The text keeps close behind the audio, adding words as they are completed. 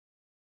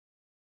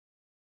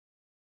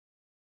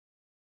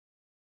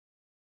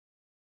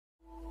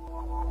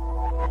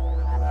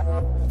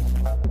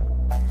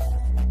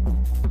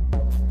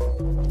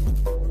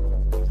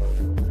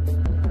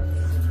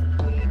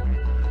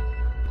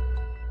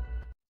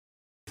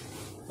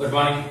Good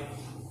morning,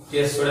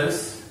 dear students.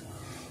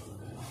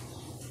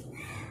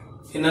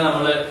 ഇന്ന്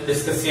നമ്മൾ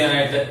discuss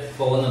ചെയ്യാനായിട്ട്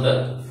പോകുന്നത്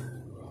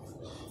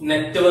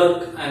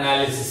നെറ്റ്വർക്ക്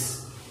അനാലിസിസ്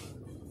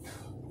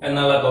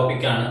എന്നുള്ള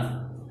ടോപ്പിക്കാണ്.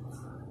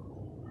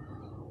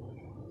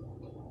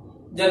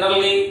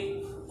 Generally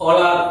all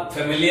are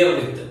familiar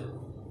with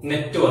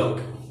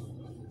network.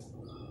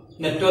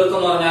 Network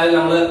എന്ന് പറഞ്ഞാൽ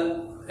നമ്മൾ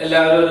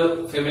എല്ലാവരും ഒരു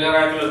ഫെമിലിയർ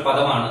ആയിട്ടുള്ള ഒരു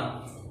പദമാണ്.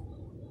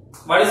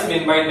 What is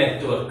mean by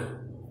network?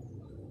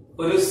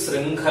 ഒരു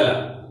ശൃംഖല,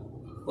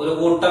 ഒരു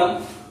കൂട്ടം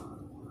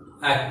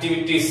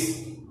ആക്ടിവിറ്റീസ്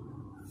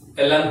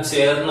എല്ലാം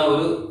ചേർന്ന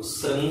ഒരു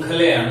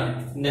ശൃംഖലയാണ്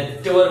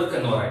നെറ്റ്വർക്ക്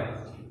എന്ന്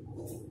പറയുന്നത്.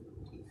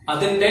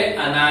 അതിന്റെ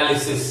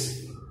analysis.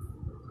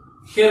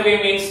 Here we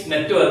means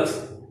network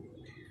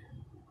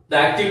the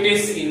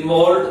activities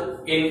involved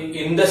in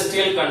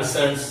industrial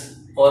concerns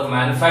or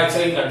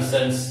manufacturing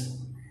concerns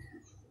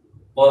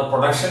or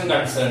production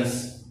concerns,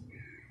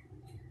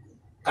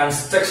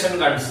 construction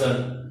concern,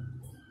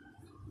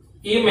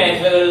 ഈ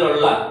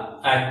മേഖലകളിലുള്ള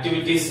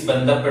ആക്ടിവിറ്റീസ്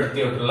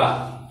ബന്ധപ്പെടുത്തിയിട്ടുള്ള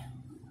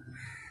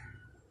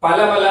പല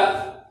പല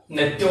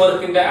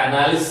നെറ്റ്വർക്കിന്റെ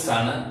അനാലിസിസ്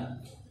ആണ്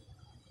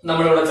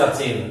നമ്മളിവിടെ ചർച്ച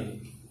ചെയ്യുന്നത്.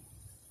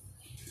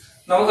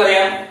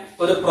 നമുക്കറിയാം,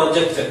 ഒരു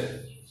പ്രൊജക്ട്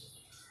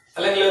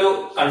അല്ലെങ്കിൽ ഒരു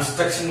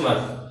കൺസ്ട്രക്ഷൻ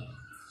വർക്ക്,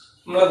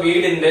 നമ്മളെ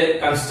വീടിന്റെ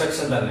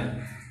കൺസ്ട്രക്ഷൻ തന്നെ,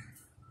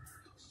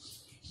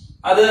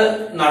 അത്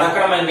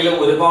നടക്കണമെങ്കിൽ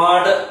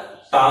ഒരുപാട്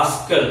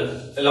ടാസ്കുകൾ,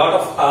 lot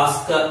of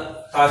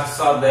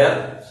tasks are there,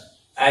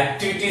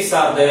 activities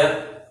are there,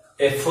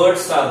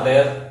 efforts are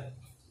there,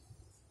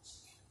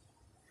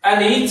 and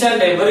each and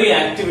every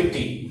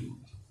activity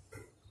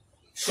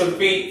should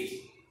be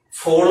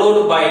followed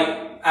by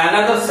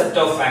another set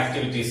of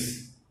activities,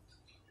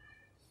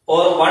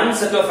 or one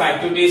set of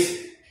activities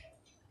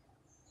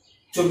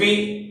to be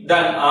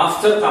done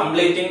after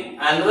completing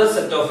another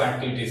set of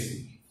activities.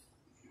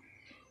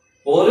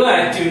 ഓരോ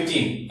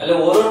ആക്ടിവിറ്റിയും അല്ലെ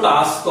ഓരോ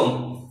ടാസ്കും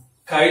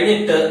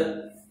കഴിഞ്ഞിട്ട്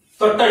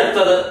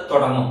തൊട്ടടുത്തത്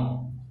തുടങ്ങും,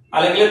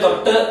 അല്ലെങ്കിൽ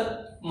തൊട്ട്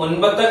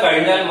മുൻപത്തെ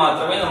കഴിഞ്ഞാൽ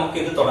മാത്രമേ നമുക്ക്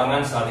ഇത്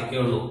തുടങ്ങാൻ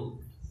സാധിക്കുകയുള്ളൂ.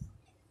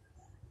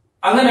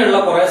 അങ്ങനെയുള്ള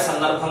കുറെ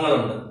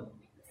സന്ദർഭങ്ങളുണ്ട്.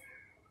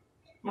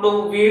 നമ്മുടെ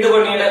വീട്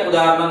പണിയുടെ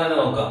ഉദാഹരണം തന്നെ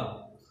നോക്കാം.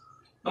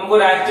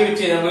 നമുക്കൊരു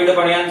ആക്ടിവിറ്റി, വീട്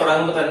പണിയാൻ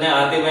തുടങ്ങുമ്പോൾ തന്നെ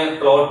ആദ്യമേ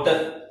പ്ലോട്ട്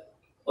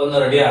ഒന്ന്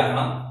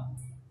റെഡിയാക്കണം,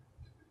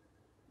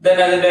 ദെൻ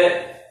അതിന്റെ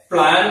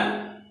പ്ലാൻ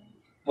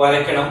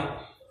വരയ്ക്കണം,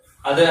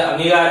 അത്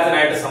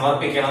അംഗീകാരത്തിനായിട്ട്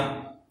സമർപ്പിക്കണം,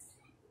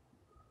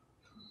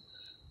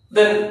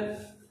 ദെൻ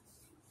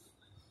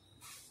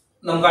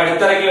നമുക്ക്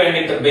അടിത്തറയ്ക്ക്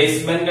വേണ്ടിയിട്ട്,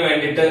 ബേസ്മെന്റിന്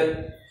വേണ്ടിയിട്ട്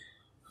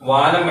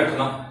വാനം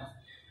വെട്ടണം,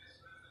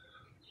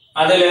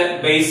 അതില്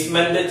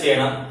ബേസ്മെന്റ്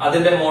ചെയ്യണം,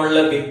 അതിന്റെ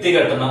മുകളില് ഭിത്തി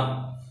കെട്ടണം,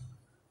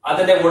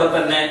 അതിന്റെ കൂടെ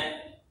തന്നെ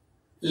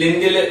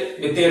ലിന്റില്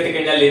ഭിത്തി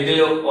കെട്ടിക്കഴിഞ്ഞാൽ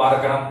ലിന്റില്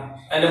വാർക്കണം,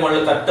 അതിന്റെ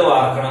മുകളിൽ തട്ട്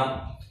വാർക്കണം.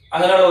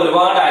 അങ്ങനെയുള്ള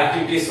ഒരുപാട്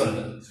ആക്ടിവിറ്റീസ്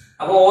ഉണ്ട്.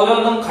 അപ്പൊ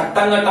ഓരോന്നും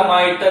ഘട്ടം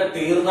ഘട്ടമായിട്ട്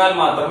തീർന്നാൽ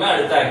മാത്രമേ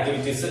അടുത്ത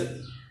ആക്ടിവിറ്റീസ്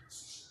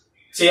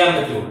ചെയ്യാൻ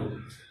പറ്റുള്ളൂ,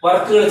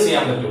 വർക്കുകൾ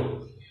ചെയ്യാൻ പറ്റുള്ളൂ.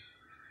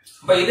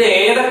 അപ്പൊ ഇത്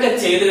ഏതൊക്കെ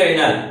ചെയ്തു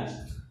കഴിഞ്ഞാൽ,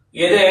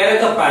 ഇത്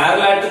ഏതൊക്കെ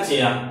പാരലായിട്ട്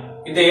ചെയ്യാം,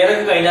 ഇത്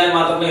ഏതൊക്കെ കഴിഞ്ഞാൽ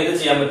മാത്രമേ ഇത്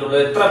ചെയ്യാൻ പറ്റുള്ളൂ,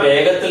 എത്ര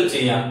വേഗത്തിൽ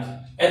ചെയ്യാം,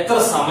 എത്ര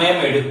സമയം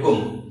എടുക്കും,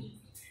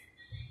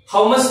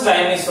 how much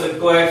time is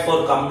required for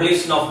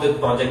completion of the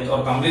project or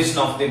completion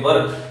of the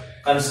work,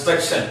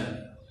 construction,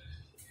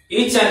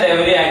 each and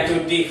every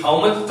activity, how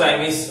much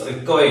time is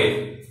required.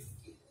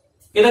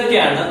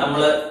 ഇതൊക്കെയാണ്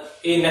നമ്മൾ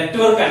ഈ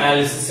നെറ്റ്വർക്ക്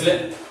അനാലിസിസിൽ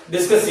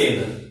ഡിസ്കസ്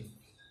ചെയ്യുന്നത്.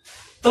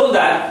 Through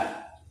that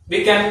we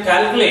can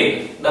calculate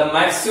the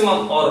maximum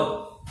or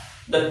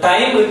the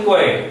time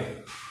required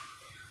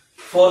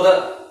for the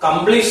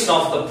completion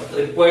of the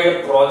required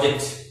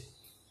project.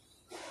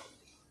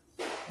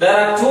 There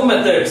are two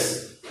methods.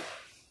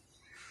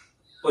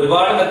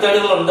 ഒരുപാട്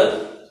മെത്തേഡുകളുണ്ട്.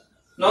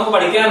 നമുക്ക്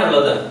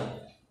പഠിക്കാനുള്ളത്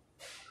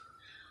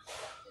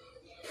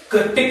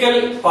critical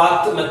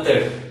path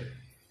method,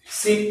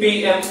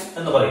 CPM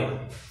എന്ന് പറയും.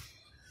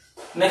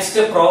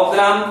 Next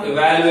programme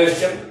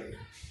evaluation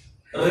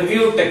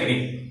review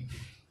technique.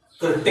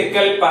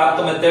 Critical path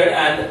method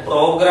and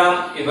program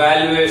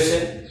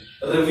evaluation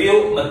review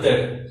method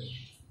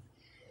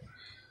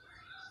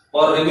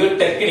or review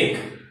technique.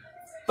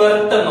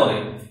 PERT എന്ന്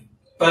പറയും.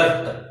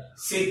 PERT,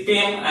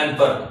 CPM and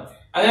PERT.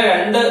 അങ്ങനെ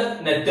രണ്ട്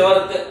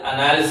network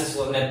analysis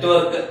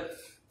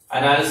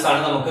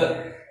ആണ് നമുക്ക്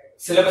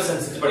സിലബസ്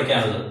അനുസരിച്ച്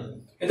പഠിക്കാനുള്ളത്.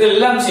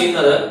 ഇതെല്ലാം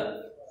ചെയ്യുന്നത്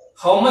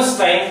how much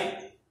time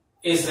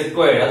is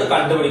required, അത്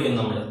കണ്ടുപിടിക്കും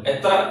നമ്മൾ.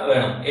 എത്ര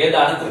വേണം,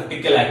 ഏതാണ്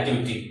ക്രിട്ടിക്കൽ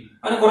ആക്ടിവിറ്റി,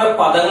 അങ്ങനെ കുറെ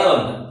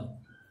പദങ്ങളുണ്ട്.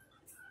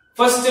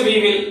 First we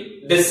will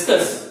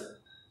discuss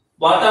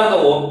what are the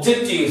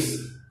objectives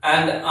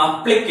and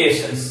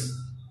applications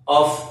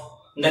of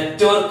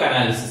network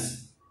analysis.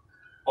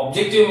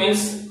 Objective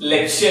means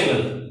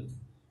ലക്ഷ്യങ്ങൾ.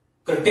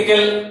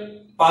 ക്രിട്ടിക്കൽ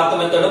പാത്ത്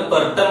മെത്തേഡും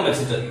പെർട്ടും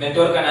വെച്ചിട്ട്,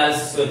 നെറ്റ്വർക്ക്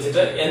അനാലിസിസ്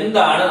വെച്ചിട്ട്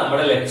എന്താണ്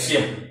നമ്മുടെ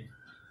ലക്ഷ്യം,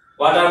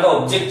 what are the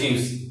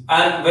objectives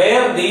and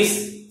where these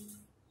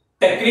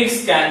techniques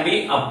can be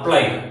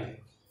applied.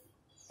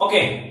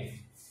 Okay,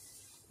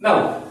 now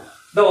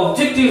the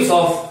objectives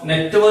of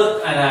network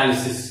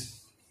analysis: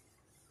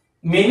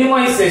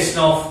 minimisation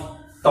of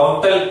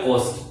total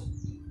cost.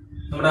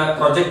 നമ്മുടെ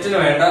പ്രൊജക്ടിന്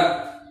വേണ്ട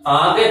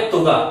ആകെ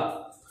തുക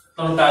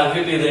നമ്മൾ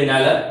കാൽക്കുലേറ്റ് ചെയ്ത്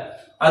കഴിഞ്ഞാൽ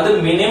അത്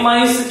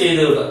മിനിമൈസ്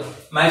ചെയ്ത്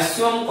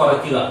മാക്സിമം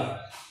കുറയ്ക്കുക.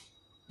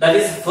 That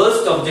is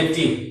first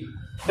objective.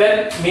 Then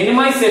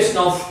minimisation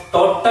of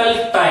total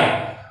time.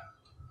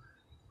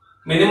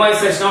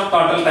 Minimisation of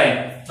total time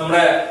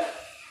നമ്മുടെ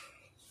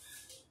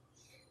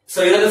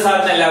ശ്രീധരൻ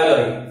സാറിന് എല്ലാവരും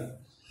അറിയും.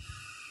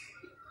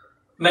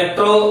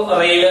 മെട്രോ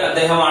റെയിൽ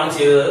അദ്ദേഹമാണ്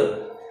ചെയ്തത്.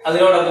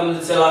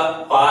 അതിനോടനുബന്ധിച്ചുള്ള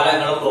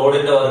പാലങ്ങളും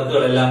റോഡിന്റെ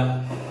വർക്കുകളെല്ലാം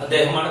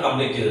അദ്ദേഹമാണ്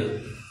കംപ്ലീറ്റ് ചെയ്തത്.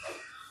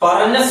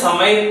 പറഞ്ഞ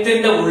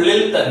സമയത്തിന്റെ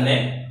ഉള്ളിൽ തന്നെ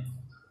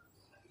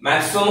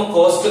മാക്സിമം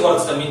കോസ്റ്റ്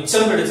കുറച്ചിട്ട്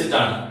മിച്ചം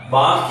പിടിച്ചിട്ടാണ്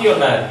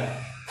ബാക്കിയുണ്ടായത്.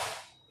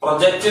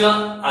 പ്രൊജക്ടിന്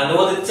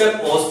അനുവദിച്ച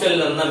കോസ്റ്റിൽ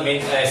നിന്ന്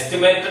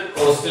എസ്റ്റിമേറ്റഡ്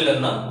കോസ്റ്റിൽ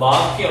നിന്ന്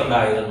ബാക്കി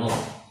ഉണ്ടായിരുന്നു.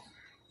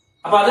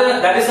 അപ്പൊ അത്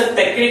that is A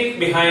technique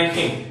behind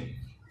him.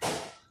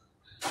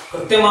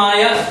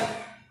 കൃത്യമായ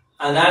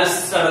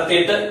അനാലിസിസ്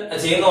നടത്തിയിട്ട്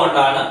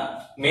ചെയ്യുന്നതുകൊണ്ടാണ്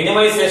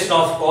minimisation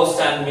of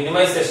cost and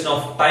minimisation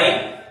of time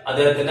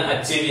അദ്ദേഹത്തിന്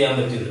അച്ചീവ് ചെയ്യാൻ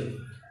പറ്റിയത്.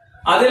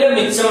 അതിൽ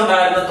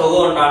മിച്ചമുണ്ടായിരുന്ന തുക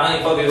കൊണ്ടാണ്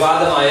ഇപ്പൊ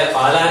വിവാദമായ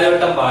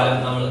പാലാരിവട്ടം പാലം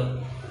നമ്മൾ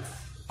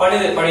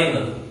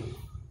പണിയുന്നത്.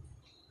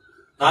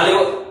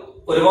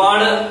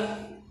 ഒരുപാട്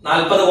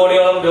 40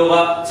 കോടിയോളം രൂപ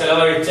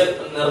ചെലവഴിച്ച്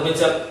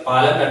നിർമ്മിച്ച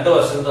പാലം 2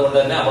 വർഷം കൊണ്ട്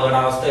തന്നെ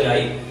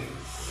അപകടാവസ്ഥയിലായി.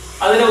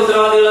 അതിന്റെ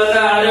ഉത്തരവാദികളൊക്കെ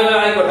ആരെങ്കിലും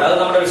ആയിക്കോട്ടെ, അത്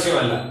നമ്മുടെ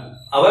വിഷയമല്ല.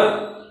 അവർ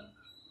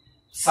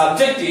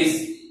subject is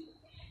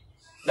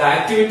the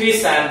activities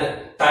and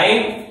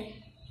time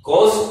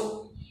cost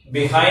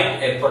behind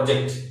a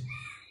project.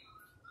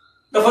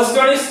 The first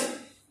one is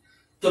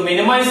to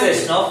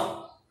minimization of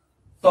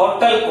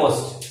total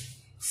cost.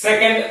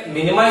 Second,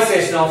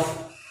 minimization of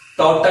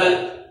total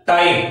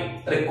time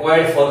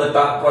required for the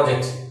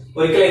project.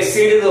 ഒരിക്കലും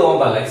എക്സീഡ് ചെയ്ത് പോകാൻ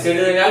പാടില്ല. എക്സീഡ്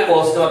ചെയ്ത് കഴിഞ്ഞാൽ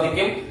കോസ്റ്റ്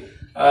വർദ്ധിക്കും,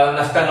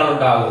 നഷ്ടങ്ങൾ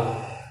ഉണ്ടാകും.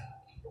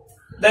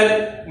 Then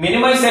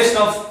minimization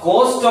of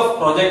cost of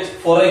project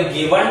for a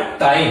given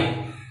time.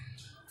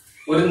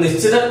 ഒരു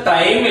നിശ്ചിത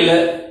ടൈമില്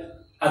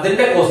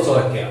അതിന്റെ കോസ്റ്റ്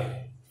കുറയ്ക്കുക.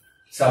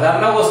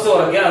 സാധാരണ കോസ്റ്റ്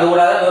കുറയ്ക്കുക.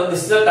 അതുകൂടാതെ ഒരു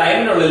നിശ്ചിത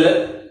ടൈമിനുള്ളിൽ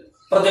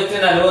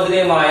പ്രൊജക്ടിന്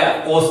അനുവദനീയമായ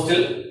കോസ്റ്റിൽ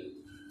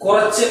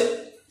കുറച്ച്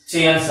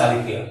ചെയ്യാൻ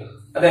സാധിക്കുക.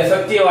 അത്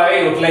എഫക്റ്റീവായ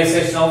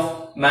utilisation of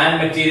man,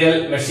 material,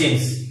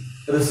 machines,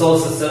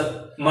 resources,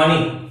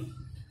 മണി,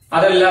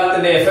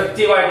 അതെല്ലാത്തിന്റെ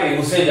എഫക്റ്റീവായിട്ട്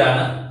യൂസേജ്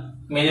ആണ്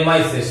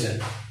minimisation.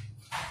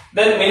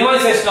 Then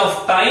minimization of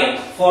time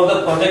for the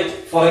project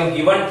for a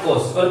given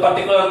cost. ഒരു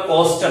പർട്ടിക്കുലർ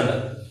കോസ്റ്റ് ഉണ്ട്.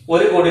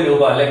 1 കോടി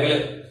രൂപ അല്ലെങ്കിൽ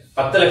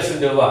 10 ലക്ഷം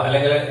രൂപ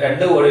അല്ലെങ്കിൽ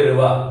 2 കോടി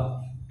രൂപ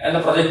എന്ന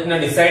പ്രൊജക്ടിനെ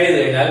ഡിസൈഡ് ചെയ്ത്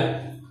കഴിഞ്ഞാൽ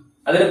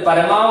അതിന്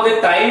പരമാവധി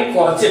ടൈം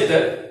കുറച്ചിട്ട്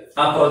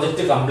ആ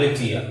പ്രൊജക്ട് കംപ്ലീറ്റ്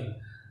ചെയ്യുക.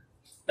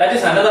 That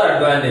is another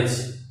advantage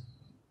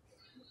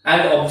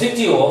and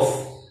objective of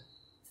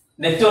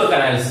network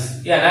analysis.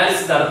 ഈ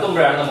അനാലിസിസ്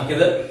നടത്തുമ്പോഴാണ്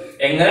നമുക്കിത്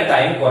എങ്ങനെ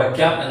ടൈം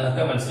കുറയ്ക്കാം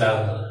എന്നൊക്കെ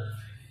മനസ്സിലാകുന്നത്.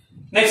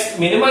 Next,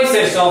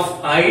 minimisation of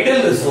idle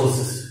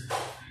resources.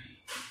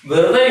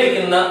 വെറുതെ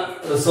ഇരിക്കുന്ന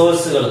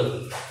റിസോഴ്സുകൾ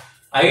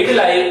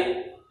ഐഡിലായി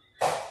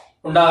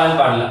ഉണ്ടാകാൻ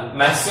പാടില്ല.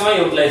 മാക്സിമം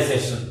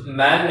യൂട്ടിലൈസേഷൻ,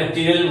 മാൻ,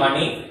 മെറ്റീരിയൽ,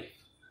 മണി,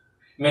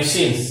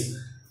 മെഷീൻസ്,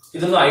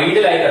 ഇതൊന്നും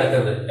ഐഡിലായി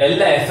കിടക്കരുത്.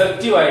 എല്ലാം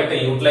എഫക്റ്റീവ് ആയിട്ട്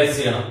യൂട്ടിലൈസ്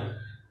ചെയ്യണം.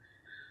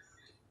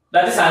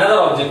 That is another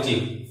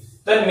objective.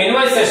 Then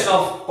minimisation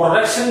of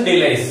production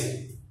delays.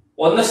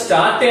 ഒന്ന്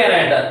സ്റ്റാർട്ട്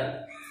ചെയ്യാനായിട്ട്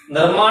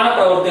നിർമ്മാണ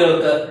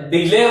പ്രവൃത്തികൾക്ക്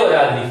ഡിലേ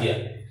വരാതിരിക്കുക,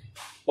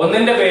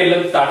 ഒന്നിന്റെ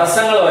പേരിലും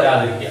തടസ്സങ്ങൾ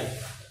വരാതിരിക്കുക.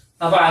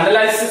 അപ്പൊ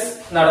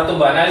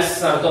അനാലിസിസ്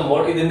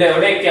നടത്തുമ്പോൾ ഇതിന്റെ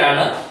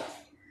എവിടെയൊക്കെയാണ്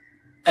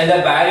അതിന്റെ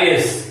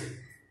ബാരിയേഴ്സ്,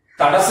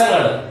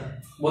 തടസ്സങ്ങൾ,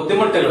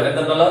 ബുദ്ധിമുട്ടുകൾ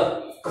എന്തെന്നുള്ളത്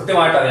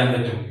കൃത്യമായിട്ട് അറിയാൻ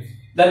പറ്റും.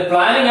 Then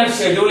planning and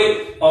scheduling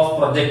of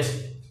project.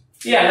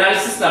 ഈ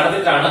അനാലിസിസ്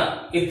നടത്തിയിട്ടാണ്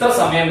ഇത്ര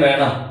സമയം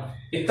വേണം,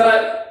 ഇത്ര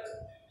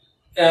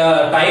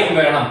ടൈം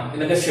വേണം,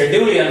 ഇതൊക്കെ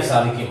ഷെഡ്യൂൾ ചെയ്യാൻ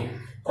സാധിക്കും,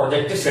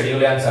 പ്രൊജക്ട് ഷെഡ്യൂൾ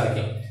ചെയ്യാൻ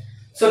സാധിക്കും.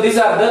 So these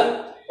are the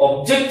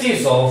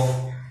objectives of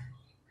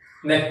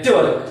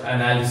network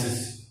analysis.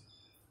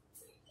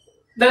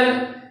 Then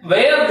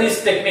where these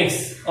techniques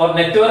or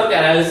network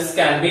analysis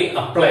can be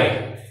applied?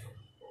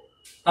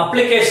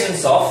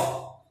 Applications of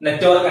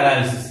network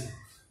analysis: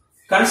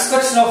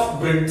 construction of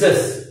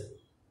bridges,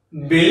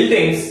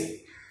 buildings,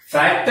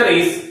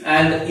 factories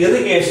and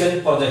irrigation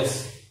projects.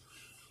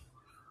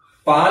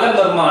 പാലം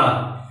നിർമ്മാണം,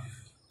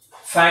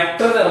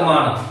 factory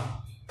നിർമ്മാണം,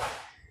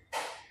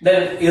 then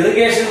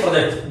irrigation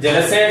project,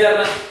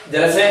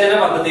 ജലസേചന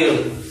പദ്ധതികൾ,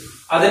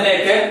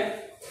 അതിന്റെയൊക്കെ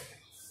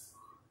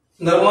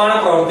നിർമ്മാണ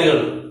പ്രവൃത്തികൾ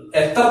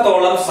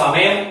എത്രത്തോളം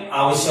സമയം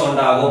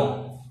ആവശ്യമുണ്ടാകും,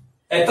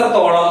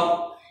 എത്രത്തോളം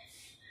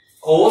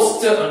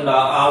കോസ്റ്റ്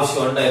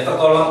ആവശ്യമുണ്ട്,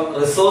 എത്രത്തോളം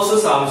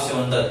റിസോഴ്സസ്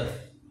ആവശ്യമുണ്ട്,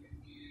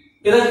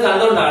 ഇതൊക്കെ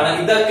കണ്ടുകൊണ്ടാണ്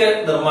ഇതൊക്കെ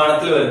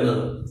നിർമ്മാണത്തിൽ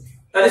വരുന്നത്.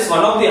 That is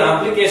one of the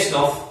application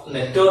of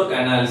network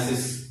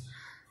analysis.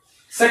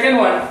 Second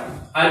one,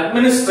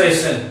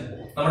 administration.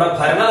 നമ്മുടെ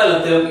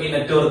ഭരണതലത്തിലും ഈ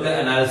നെറ്റ്വർക്ക്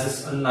അനാലിസിസ്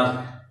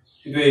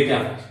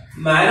ഉപയോഗിക്കാം.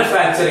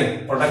 Manufacturing,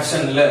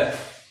 പ്രൊഡക്ഷനില്,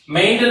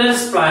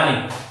 maintenance,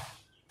 planning.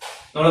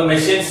 നമ്മൾ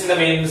മെഷീൻസിന്റെ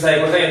മെയിൻ്റനൻസ്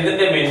ആയിക്കോട്ടെ,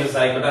 എന്തിന്റെ മെയിൻ്റനൻസ്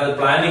ആയിക്കോട്ടെ, അത്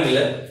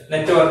പ്ലാനിങ്ങില്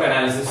നെറ്റ്വർക്ക്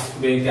അനാലിസിസ്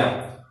ഉപയോഗിക്കാം.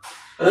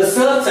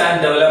 Research and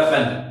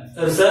development.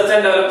 Research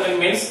and development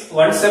means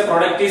once A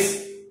product is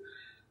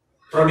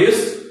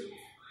produced,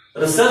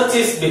 research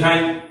is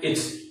behind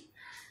it.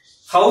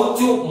 How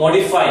to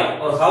modify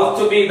or how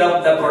to B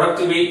the product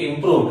to B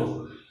improved.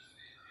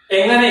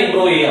 എങ്ങനെ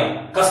improve ചെയ്യാം,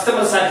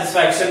 customer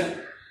satisfaction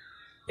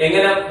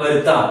എങ്ങനെ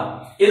വരുത്താം,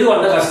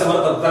 ഇതുകൊണ്ട് customer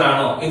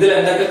തൃപ്തനാണോ, ഇതിൽ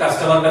എന്തൊക്കെ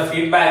കസ്റ്റമറുടെ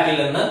ഫീഡ്ബാക്കിൽ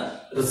നിന്ന്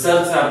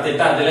research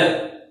നടത്തിയിട്ട് അതില്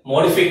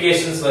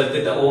മോഡിഫിക്കേഷൻസ്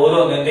വരുത്തിയിട്ട്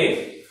ഓരോന്നിന്റെയും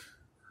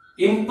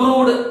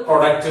ഇംപ്രൂവ്ഡ്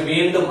പ്രൊഡക്റ്റ്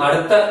വീണ്ടും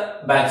അടുത്ത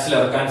ബാച്ചിൽ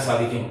ഇറക്കാൻ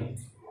സാധിക്കും.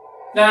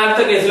 ഞാൻ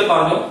അടുത്ത കേസിൽ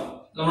പറഞ്ഞു,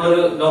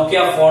 നമ്മളൊരു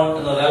നോക്കിയ ഫോൺ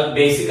എന്ന് പറഞ്ഞാൽ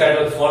ബേസിക് ആയിട്ട്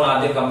ഒരു ഫോൺ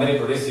ആദ്യം കമ്പനി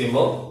പ്രൊഡ്യൂസ്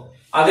ചെയ്യുമ്പോൾ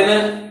അതിന്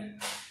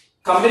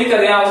കമ്പനിക്ക്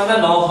അറിയാവുന്ന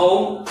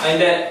നോഹവും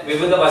അതിന്റെ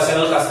വിവിധ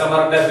വശങ്ങൾ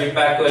കസ്റ്റമറുടെ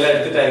ഫീഡ്ബാക്കും എല്ലാം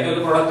എടുത്തിട്ടായിരിക്കും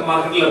ഒരു പ്രൊഡക്റ്റ്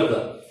മാർക്കറ്റിൽ ഇറക്കുക.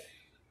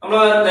 നമ്മൾ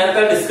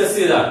നേരത്തെ ഡിസ്കസ്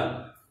ചെയ്താണ്.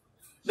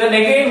 Then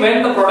again, when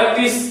the product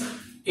is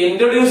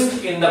introduced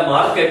in the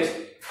market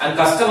and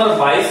customer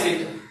buys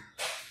it,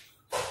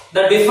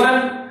 the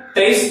different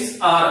tastes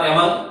are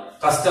among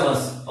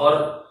customers, or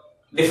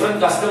different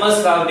customers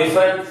have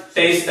different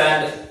taste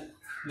and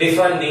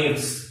different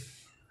needs.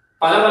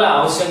 പല പല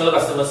ആവശ്യങ്ങൾ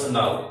customers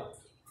ഉണ്ടാവും.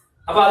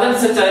 അപ്പൊ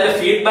അതനുസരിച്ച് അതിന്റെ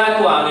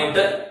feedback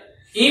വാങ്ങിയിട്ട്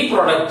ഈ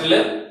പ്രൊഡക്റ്റില്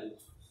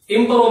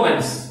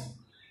improvements,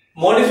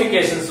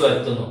 modifications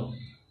വരുത്തുന്നു.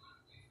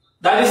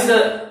 ദാറ്റ് ഈസ് ദ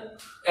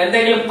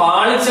എന്തെങ്കിലും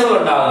പാളിച്ചകൾ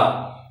ഉണ്ടാകാം,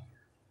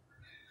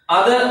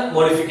 അത്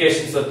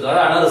മോഡിഫിക്കേഷൻസ് വരുത്തുക.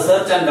 അതാണ്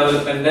research and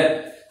development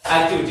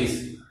activities.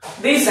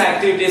 These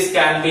activities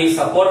can be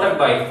supported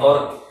by or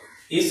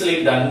easily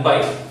done by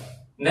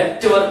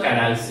network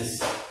analysis.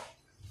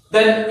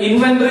 Then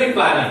inventory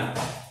planning.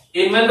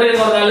 Inventory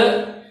എന്ന് പറഞ്ഞാൽ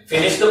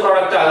ഫിനിഷ്ഡ്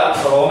പ്രോഡക്റ്റ് ആകാം,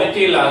 റോ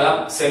മെറ്റീരിയൽ ആകാം,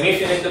 സെമി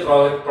ഫിനിഷ്ഡ്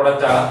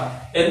പ്രോഡക്റ്റ് ആകാം,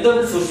 എന്തും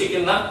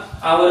സൂക്ഷിക്കുന്ന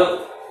ആ ഒരു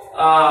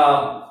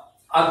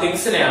ആ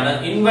തിങ്സിനെയാണ്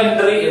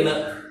ഇൻവെന്ററി എന്ന്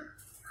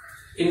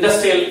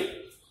ഇൻഡസ്ട്രിയൽ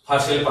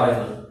ഭാഷയിൽ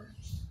പറയുന്നത്.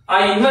 ആ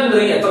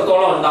ഇൻവെന്ററി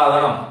എത്രത്തോളം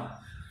ഉണ്ടാകണം,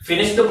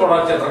 ഫിനിഷ്ഡ്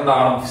പ്രോഡക്റ്റ് എത്ര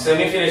ഉണ്ടാകണം,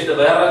 സെമി ഫിനിഷ്ഡ്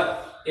വേറെ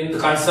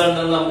കൺസേണിൽ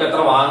നിന്ന് നമുക്ക്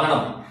എത്ര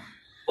വാങ്ങണം,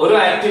 ഒരു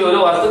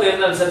വർക്ക്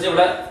തീരുന്നതനുസരിച്ച്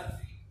ഇവിടെ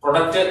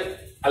പ്രൊഡക്റ്റ്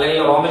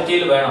അല്ലെങ്കിൽ റോ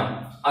മെറ്റീരിയൽ വേണം,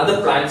 അത്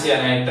പ്ലാൻ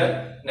ചെയ്യാനായിട്ട്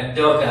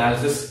നെറ്റ്വർക്ക്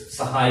അനാലിസിസ്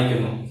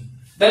സഹായിക്കുന്നു.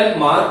 Then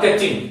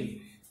marketing.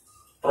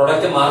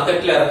 പ്രൊഡക്റ്റ്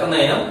മാർക്കറ്റിൽ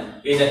ഇറക്കുന്നതിനും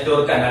ഈ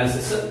നെറ്റ്വർക്ക്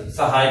അനാലിസിസ്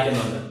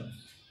സഹായിക്കുന്നുണ്ട്.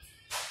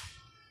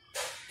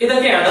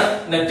 ഇതൊക്കെയാണ്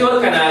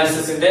network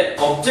അനാലിസിസിന്റെ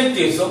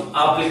ഒബ്ജക്റ്റീവ്സും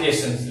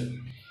ആപ്ലിക്കേഷൻസും.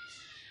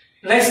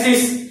 Next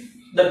is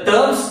the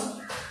terms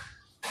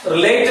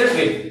related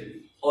with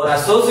or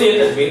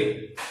associated with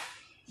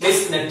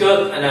this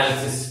network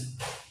analysis.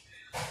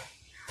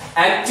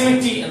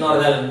 Activity എന്ന്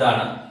പറഞ്ഞാൽ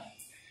എന്താണ്,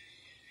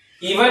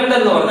 ഇവന്റ്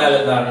എന്ന് പറഞ്ഞാൽ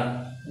എന്താണ്,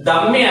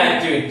 dummy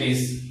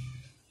activities,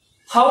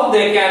 how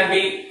they can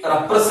be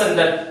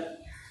represented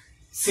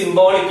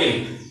symbolically.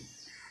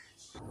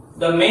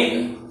 The main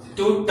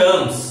two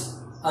terms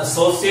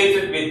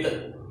associated with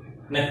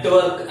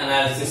network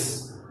analysis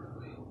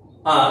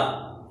are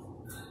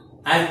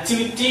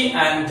activity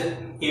and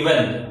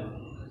event.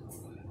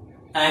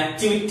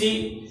 Activity,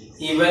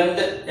 event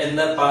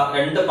എന്ന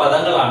രണ്ട്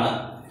പദങ്ങളാണ്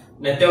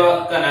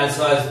network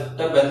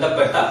അനാലിസിസുമായിട്ട്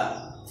ബന്ധപ്പെട്ട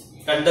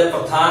രണ്ട്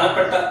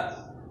പ്രധാനപ്പെട്ട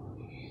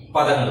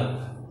പദങ്ങൾ.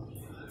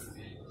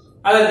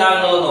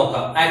 അതെന്താണെന്നുള്ളത്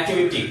നോക്കാം.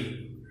 ആക്ടിവിറ്റി,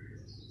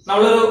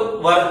 നമ്മളൊരു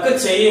വർക്ക്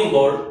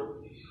ചെയ്യുമ്പോൾ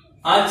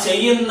ആ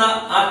ചെയ്യുന്ന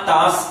ആ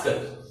ടാസ്ക്,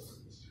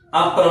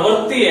 ആ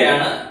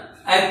പ്രവൃത്തിയെയാണ്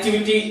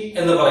ആക്ടിവിറ്റി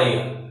എന്ന്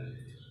പറയുക.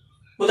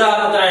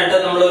 ഉദാഹരണത്തിനായിട്ട്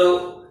നമ്മളൊരു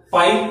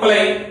പൈപ്പ്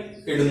ലൈൻ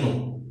ഇടുന്നു,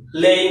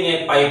 laying A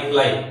pipe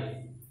line.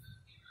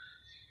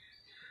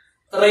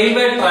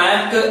 Railway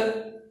track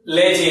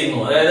ലേ ചെയ്യുന്നു,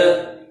 അതായത്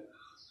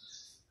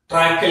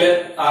ട്രാക്കില്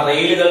ആ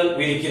റെയിലുകൾ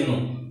വിരിക്കുന്നു,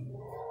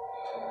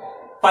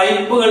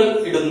 പൈപ്പുകൾ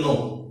ഇടുന്നു.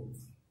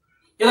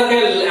 ഇതൊക്കെ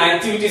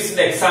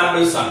ആക്ടിവിറ്റീസിന്റെ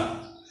എക്സാമ്പിൾസ് ആണ്.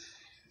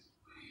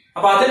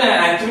 അപ്പൊ അതിന്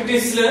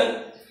ആക്ടിവിറ്റീസിൽ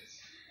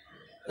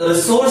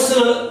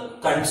റിസോഴ്സുകൾ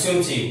കൺസ്യൂം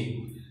ചെയ്യും,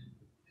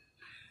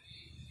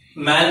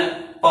 മാൻ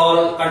പവർ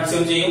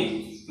കൺസ്യൂം ചെയ്യും,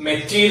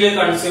 മെറ്റീരിയൽ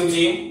കൺസ്യൂം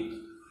ചെയ്യും,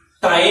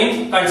 ടൈം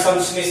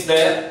കൺസംഷൻ ഈസ്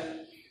ദയർ.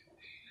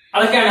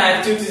 അതൊക്കെയാണ്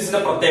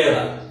ആക്ടിവിറ്റീസിന്റെ പ്രത്യേകത.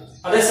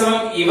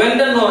 അതേസമയം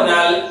ഇവന്റ് എന്ന്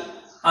പറഞ്ഞാൽ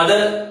അത്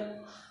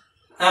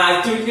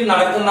ആക്ടിവിറ്റി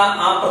നടക്കുന്ന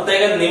ആ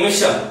പ്രത്യേക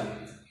നിമിഷം,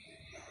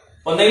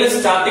 ഒന്നെങ്കിൽ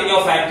starting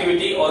of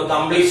activity or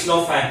completion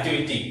of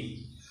activity.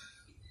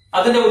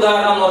 അതിന്റെ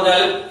ഉദാഹരണം എന്ന്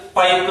പറഞ്ഞാൽ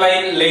pipe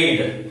line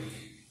laid,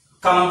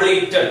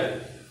 completed,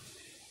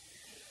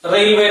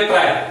 railway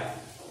track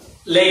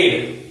laid,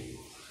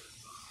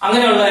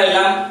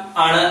 അങ്ങനെയുള്ളതെല്ലാം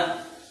ആണ്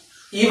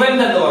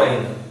ഇവന്റ് എന്ന്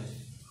പറയുന്നത്.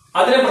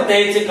 അതിനെ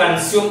പ്രത്യേകിച്ച്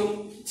കൺസ്യൂം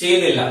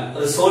ചെയ്യുന്നില്ല,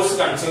 റിസോഴ്സ്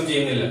കൺസ്യൂം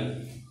ചെയ്യുന്നില്ല.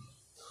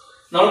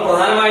 നമ്മൾ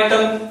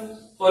പ്രധാനമായിട്ടും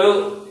ഒരു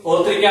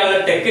ഓർത്തിരിക്കാനുള്ള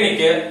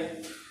technique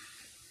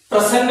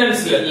present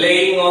ടെൻസിൽ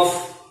laying of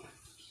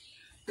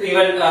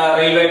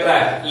railway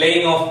track,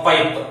 laying of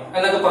pipe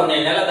എന്നൊക്കെ പറഞ്ഞു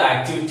കഴിഞ്ഞാൽ അത്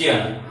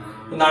ആക്ടിവിറ്റിയാണ്,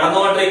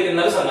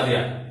 നടന്നുകൊണ്ടിരിക്കുന്ന ഒരു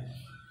സംഗതിയാണ്.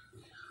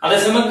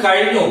 അതേസമയം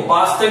കഴിഞ്ഞു,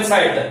 പാസ്റ്റ് ടെൻസ്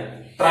ആയിട്ട്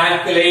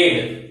track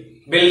laid,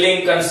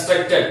 building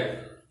constructed,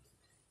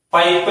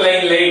 pipe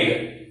line laid,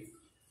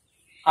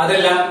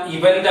 അതെല്ലാം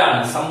ഇവന്റ് ആണ്,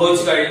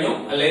 സംഭവിച്ചു കഴിഞ്ഞു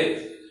അല്ലെ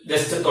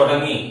ജസ്റ്റ്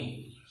തുടങ്ങി.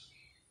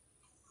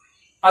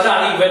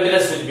 അതാണ് ഇവന്റിനെ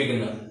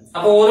സൂചിപ്പിക്കുന്നത്.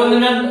 അപ്പൊ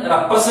ഓരോന്നിനും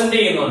റെപ്രസെന്റ്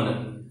ചെയ്യുന്നുണ്ട്.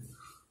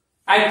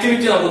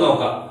 ആക്ടിവിറ്റി നമുക്ക്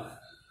നോക്കാം.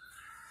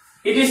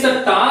 It is the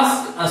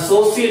task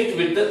associate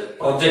with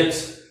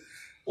project.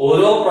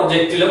 ഓരോ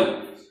പ്രൊജക്റ്റിലും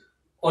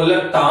ഉള്ള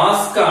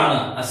ടാസ്ക് ആണ്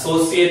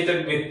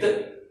associated with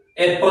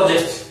a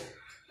project.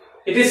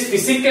 It is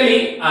physically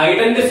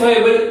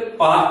identifiable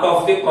part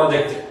of the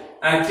project.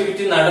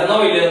 Activity നടന്നോ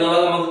ഇല്ലയോ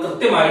എന്നുള്ളത് നമുക്ക്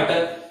കൃത്യമായിട്ട്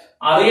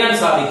അറിയാൻ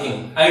സാധിക്കും,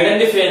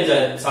 ഐഡന്റിഫൈ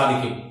ചെയ്യാൻ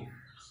സാധിക്കും.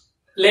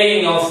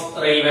 Laying of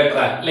railway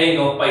track,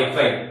 laying of pipe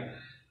line.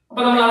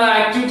 അപ്പൊ നമ്മൾ അത്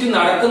ആക്ടിവിറ്റി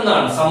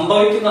നടക്കുന്നതാണ്,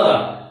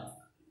 സംഭവിക്കുന്നതാണ്,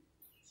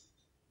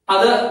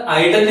 അത്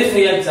ഐഡന്റിഫൈ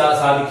ചെയ്യാൻ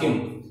സാധിക്കും.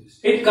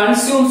 It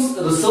consumes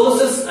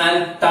resources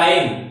and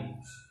time.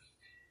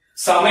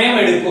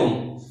 സമയമെടുക്കും.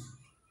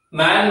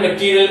 മാൻ,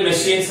 മെറ്റീരിയൽ,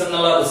 മെഷീൻസ്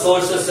എന്നുള്ള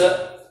റിസോഴ്സസ്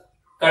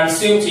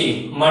കൺസ്യൂം ചെയ്യും,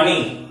 മണി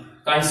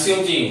കൺസ്യൂം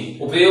ചെയ്യും,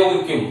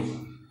 ഉപയോഗിക്കും.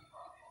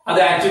 അത്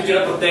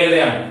ആക്ടിവിറ്റിയുടെ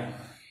പ്രത്യേകതയാണ്.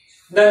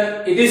 Then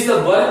it is the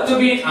work to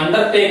be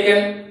undertaken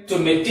to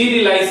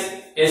materialize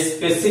a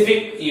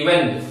specific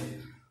event.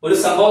 ഒരു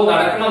സംഭവം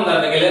നടക്കണം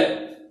എന്നുണ്ടെങ്കിൽ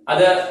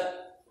അത്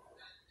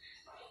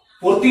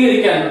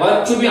പൂർത്തീകരിക്കാൻ,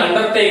 വർക്ക് ടു ബി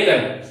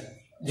അണ്ടർടേക്കൺ,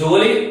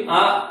 ജോലി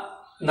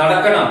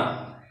നടക്കണം.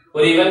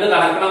 ഒരു ഇവന്റ്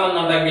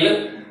നടക്കണമെന്നുണ്ടെങ്കിൽ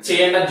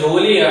ചെയ്യേണ്ട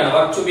ജോലിയാണ്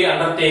work to B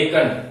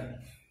undertaken.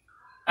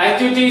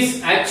 Activities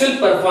actual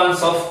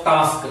performance of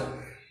task.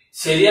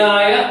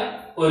 ശരിയായ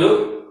ഒരു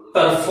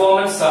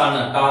പെർഫോമൻസ് ആണ്,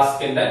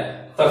 ടാസ്കിന്റെ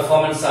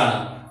പെർഫോമൻസ് ആണ്.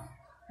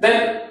 Then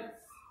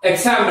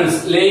examples,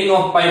 laying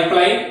of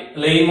pipeline,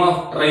 laying of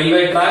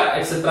railway track,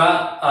 etc.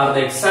 are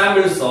the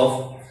examples of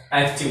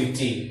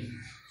activity.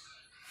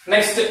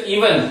 Next,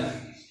 event.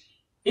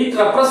 It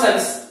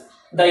represents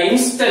the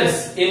instance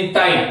in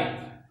time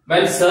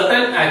when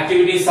certain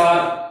activities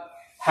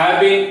have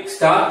been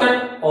started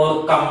or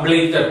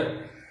completed.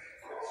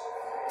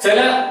 ചില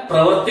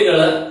പ്രവൃത്തികൾ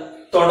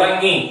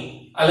തുടങ്ങി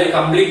അല്ലെങ്കിൽ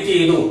complete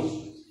ചെയ്തു.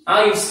 ആ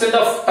instant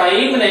of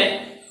ടൈമിനെ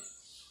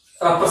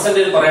represent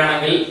ചെയ്ത്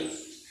പറയുകയാണെങ്കിൽ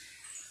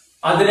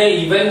അതിനെ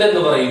event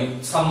എന്ന് പറയും,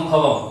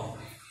 സംഭവം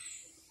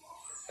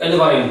എന്ന്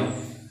പറയുന്നു.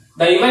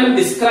 The event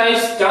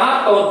describes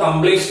start or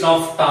completion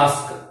of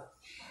task.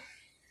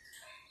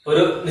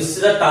 ഒരു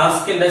നിശ്ചിത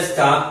ടാസ്കിന്റെ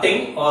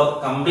സ്റ്റാർട്ടിംഗ് ഓർ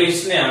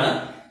കംപ്ലീഷനെയാണ്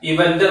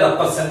ഇവന്റ്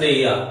റെപ്രസെന്റ്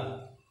ചെയ്യുക.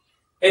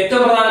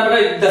 ഏറ്റവും പ്രധാനപ്പെട്ട,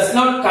 it does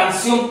not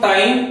consume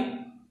time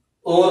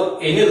or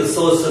any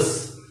resources.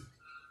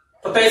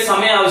 പ്രത്യേക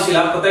സമയം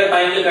ആവശ്യമില്ല, പ്രത്യേക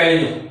ടൈമിൽ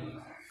കഴിഞ്ഞു,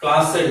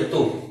 ക്ലാസ്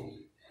എടുത്തു,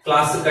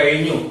 ക്ലാസ്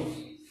കഴിഞ്ഞു,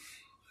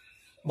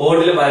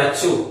 ബോർഡിൽ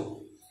വരച്ചു,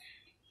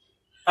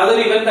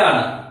 അതൊരു ഇവന്റ്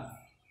ആണ്.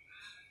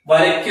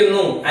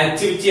 വരയ്ക്കുന്നു,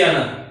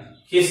 ആക്ടിവിറ്റിയാണ്.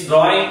 His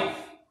drawing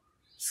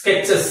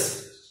sketches,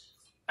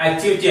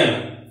 ആക്ടിവിറ്റിയാണ്.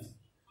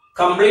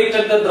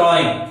 Completed the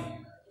drawing,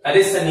 that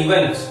is an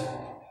event.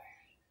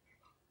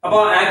 അപ്പൊ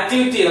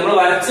ആക്ടിവിറ്റി നമ്മൾ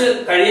വരച്ച്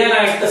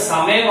കഴിയാനായിട്ട്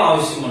സമയം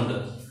ആവശ്യമുണ്ട്.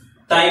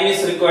 Time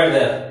is required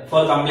there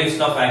for completion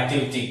of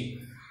activity.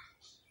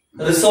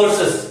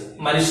 Resources,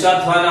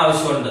 മനുഷ്യാധ്വാനം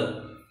ആവശ്യമുണ്ട്.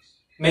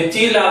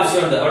 മെറ്റീരിയൽ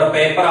ആവശ്യമുണ്ട്, അവിടെ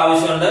പേപ്പർ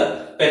ആവശ്യമുണ്ട്,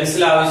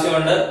 പെൻസിൽ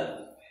ആവശ്യമുണ്ട്,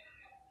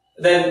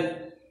 ദെൻ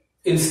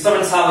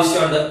ഇൻസ്ട്രുമെന്റ്സ്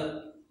ആവശ്യമുണ്ട്.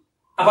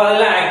 അപ്പൊ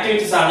അതെല്ലാം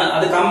ആക്ടിവിറ്റീസ് ആണ്.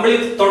 അത്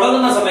കംപ്ലീറ്റ്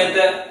തുടങ്ങുന്ന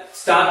സമയത്ത്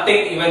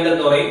സ്റ്റാർട്ടിംഗ് ഇവന്റ്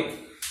എന്ന് പറയും,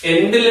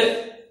 എൻഡില്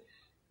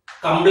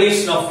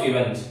കംപ്ലീഷൻ ഓഫ്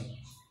ഇവന്റ്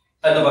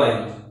എന്ന്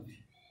പറയുന്നു.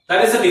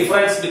 That is the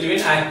difference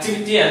between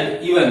activity and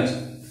event.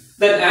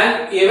 That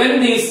an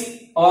event is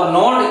or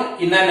node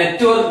in a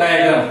network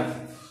diagram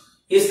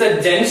is the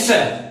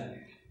junction.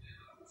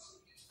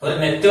 ഒരു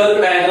നെറ്റ്വർക്ക്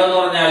ഡയഗ്രാം എന്ന്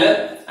പറഞ്ഞാൽ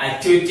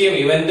ആക്ടിവിറ്റിയും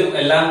ഇവന്റും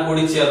എല്ലാം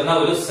കൂടി ചേർന്ന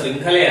ഒരു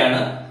ശൃംഖലയാണ്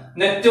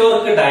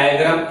നെറ്റ്വർക്ക്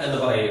ഡയഗ്രാം എന്ന്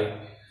പറയുക.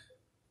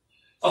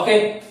 ഓക്കെ,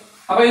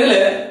 അപ്പൊ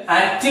ഇതില്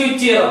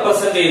ആക്ടിവിറ്റിയെ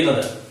റെപ്രസെന്റ്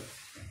ചെയ്യുന്നത്,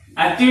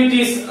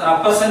 activities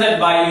represented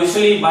by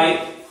usually by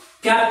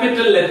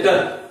capital letter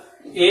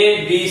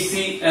ABC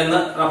എന്ന്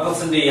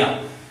റെപ്രസെന്റ് ചെയ്യാം.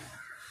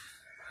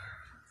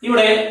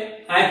 ഇവിടെ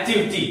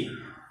ആക്ടിവിറ്റി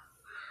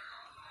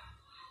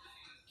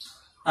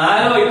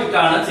ആരോ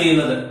ഇട്ടിട്ടാണ്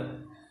ചെയ്യുന്നത്.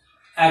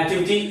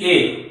 Activity A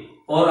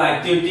or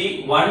activity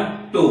 1,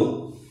 2.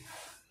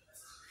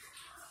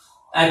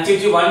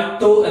 Activity 1,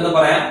 2 എന്ന്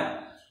പറയാം,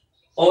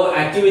 or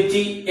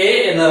activity A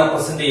എന്ന്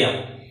റെപ്രസെന്റ് ചെയ്യാം.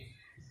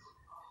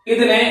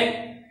 ഇതിനെ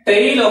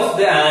tail of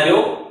the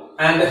arrow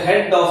and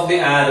head of the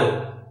arrow.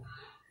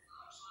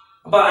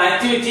 അപ്പൊ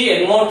ആക്ടിവിറ്റി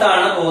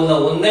എങ്ങോട്ടാണ്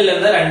പോകുന്നത്? 1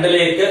 നിന്ന്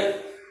 2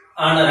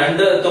 ആണ്.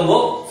 2 എത്തുമ്പോ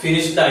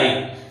ഫിനിഷ്ഡ് ആയി.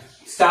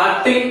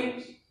 സ്റ്റാർട്ടിംഗ്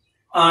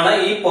ആണ്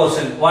ഈ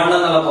പോർഷൻ, 1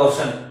 എന്നുള്ള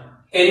പോർഷൻ.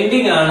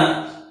 എൻഡിങ് ആണ്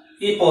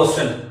ഈ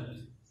പോർഷൻ.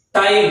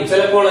 ടൈം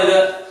ചിലപ്പോൾ ഇത്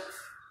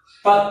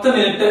 10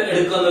 മിനിറ്റ്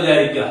എടുക്കുമെന്ന്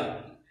വിചാരിക്കുക.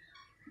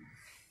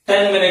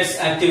 10 minutes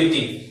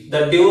activity.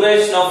 The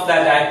duration of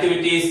that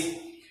activity is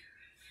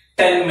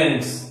 10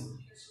 minutes.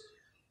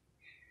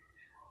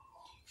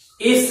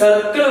 ഈ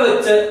സർക്കിൾ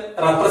വെച്ച്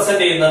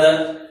റെപ്രസെന്റ് ചെയ്യുന്നത്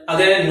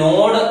അതിനെ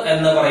നോഡ്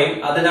എന്ന് പറയും.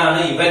 അതിനാണ്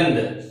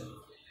ഇവന്റ്.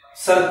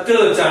 സർക്കിൾ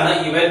വെച്ചാണ്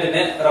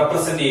ഇവന്റിനെ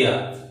റെപ്രസെന്റ് ചെയ്യുക.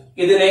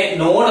 ഇതിനെ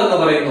നോഡ് എന്ന്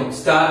പറയുന്നു.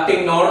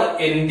 Starting node,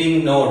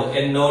 ending node,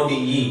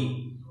 NODE.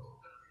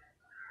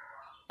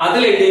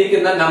 അതിൽ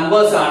എഴുതിയിരിക്കുന്ന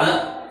നമ്പേഴ്സ് ആണ്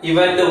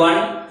ഇവന്റ് 1,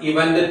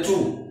 ഇവന്റ് 2.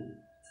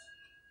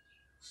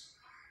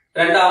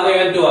 രണ്ടാമത്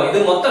ഇവന്റ് 2 ഇത്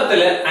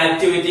മൊത്തത്തില്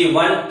activity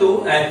 1, 2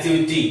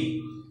 activity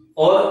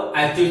or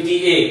activity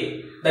A.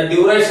 The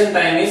duration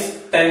time is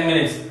 10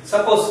 minutes.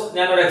 Suppose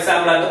ഞാൻ ഒരു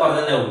എക്സാമ്പിൾ ആയിട്ട്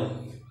പറഞ്ഞതേ ഉള്ളൂ.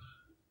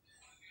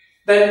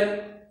 Then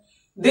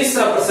this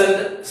represent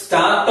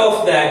start of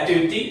the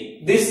activity.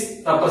 This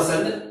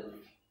represent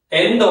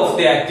end of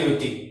the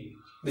activity.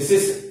 This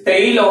is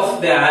tail of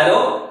the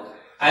arrow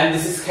and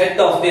this is head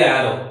of the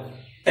arrow.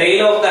 Tail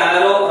of the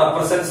arrow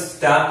represent represents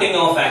starting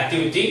of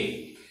activity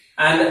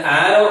and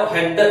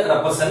arrowhead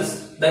represents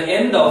the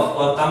end of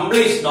or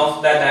completion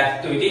of that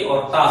activity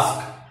or task.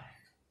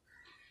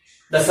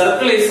 The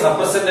circle is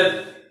represented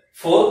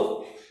for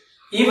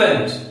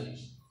event.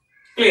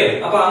 Clear?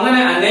 അപ്പൊ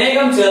അങ്ങനെ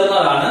അനേകം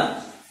ചേർന്നതാണ്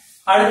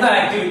അടുത്ത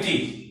activity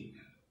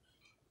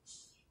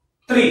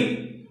 3.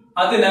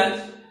 അതിന്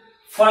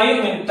 5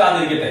 minute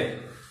ആണെന്നിരിക്കട്ടെ.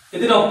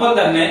 ഇതിനൊപ്പം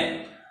തന്നെ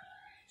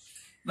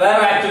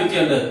വേറെ ആക്ടിവിറ്റി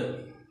ഉണ്ട്.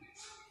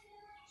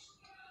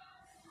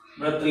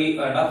 ഇവിടെ 3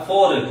 വേണ്ട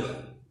 4 ഉണ്ട്.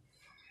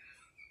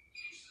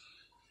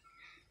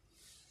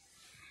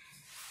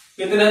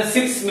 ഇതിന്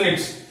 6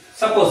 minutes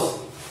suppose,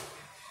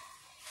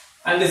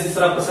 and this is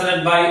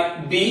represented by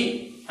B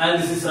and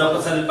this is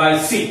represented by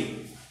C.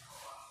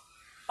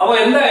 അപ്പോൾ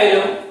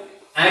എന്തായാലും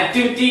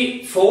ആക്ടിവിറ്റി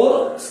 4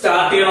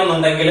 സ്റ്റാർട്ട്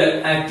ചെയ്യണമെന്നുണ്ടെങ്കിൽ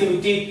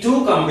ആക്ടിവിറ്റി 2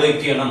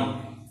 കംപ്ലീറ്റ് ചെയ്യണം.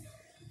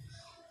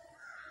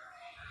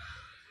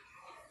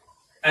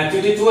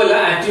 ആക്ടിവിറ്റി 2 അല്ല,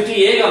 ആക്ടിവിറ്റി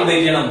A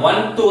കംപ്ലീറ്റ് ചെയ്യണം. 1,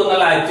 2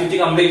 എന്നുള്ള ആക്ടിവിറ്റി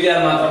കംപ്ലീറ്റ്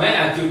ചെയ്താൽ മാത്രമേ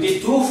ആക്ടിവിറ്റി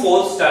 2,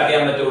 4 സ്റ്റാർട്ട്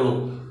ചെയ്യാൻ പറ്റുള്ളൂ.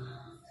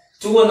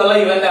 2 എന്നുള്ള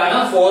ഇവന്റ് ആണ്,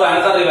 4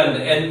 another event,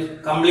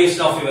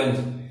 completion of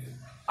event.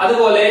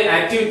 അതുപോലെ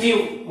ആക്ടിവിറ്റി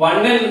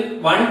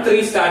 1,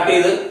 3 സ്റ്റാർട്ട്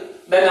ചെയ്ത്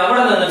then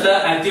അവിടെ നിന്നിട്ട്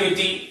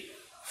ആക്ടിവിറ്റി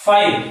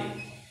 5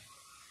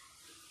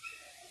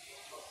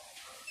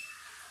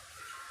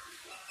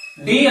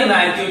 D എന്ന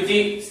ആക്ടിവിറ്റി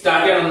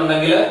സ്റ്റാർട്ട്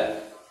ചെയ്യണമെന്നുണ്ടെങ്കിൽ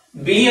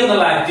B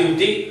എന്നുള്ള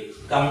ആക്ടിവിറ്റി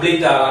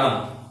കംപ്ലീറ്റ് ആകണം.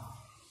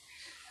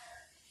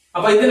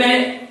 അപ്പൊ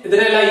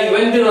ഇതിനെല്ലാം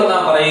ഇവന്റുകൾ എന്നാ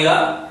പറയുക.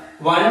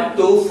 1,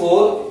 2,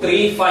 4,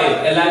 3, 5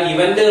 എല്ലാം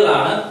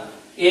ഇവന്റുകളാണ്.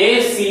 A,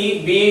 C,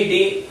 B, D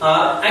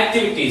are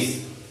activities.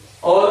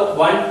 Or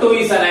 1, 2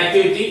 is an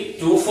activity,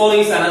 2, 4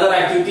 is another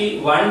activity,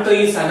 1, 3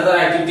 is another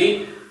activity,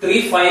 3,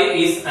 5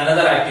 is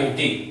another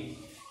activity.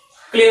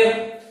 Clear?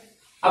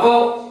 അപ്പോ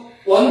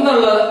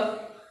ഒന്നുള്ള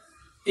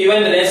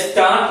ഇവന്റിനെ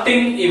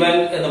സ്റ്റാർട്ടിംഗ്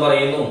ഇവന്റ് എന്ന്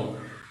പറയുന്നു.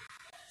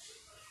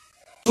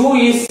 2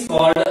 is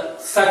called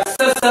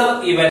successor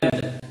event.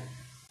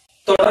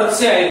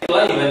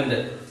 തുടർച്ചയായിട്ടുള്ള event,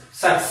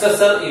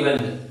 successor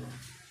event.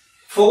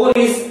 4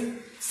 is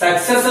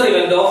successor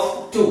event of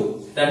 2.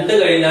 2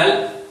 കഴിഞ്ഞാൽ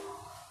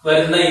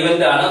വരുന്ന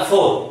event ആണ്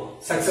 4,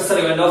 successor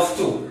event of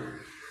 2.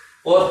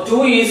 or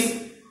 2 is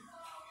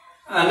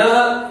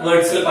another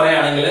വേർഡ്സിൽ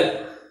പറയുകയാണെങ്കിൽ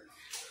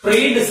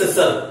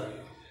പ്രീഡിസസർ,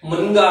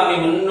 മുൻഗാമി,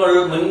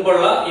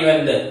 മുൻപുള്ള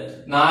event.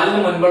 4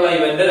 മുൻപുള്ള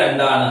ഇവന്റ്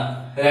 2 ആണ്,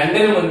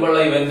 2 മുൻപുള്ള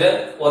ഇവന്റ്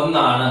 1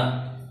 ആണ്.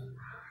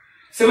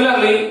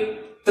 Similarly,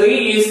 3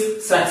 is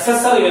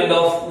successor event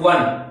of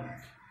 1,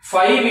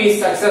 5 is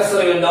successor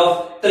event of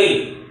 3.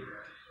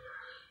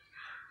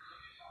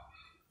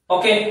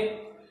 Okay?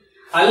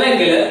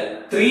 അല്ലെങ്കിൽ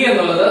 3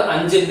 എന്നുള്ളത്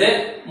 5ന്റെ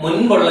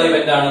മുൻപുള്ള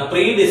ഇവന്റ് ആണ്,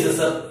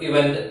 പ്രീഡിസസർ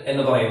ഇവന്റ്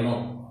എന്ന് പറയുന്നു.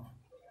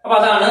 അപ്പൊ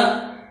അതാണ്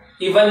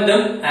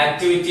ഇവന്റും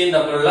ആക്ടിവിറ്റിയും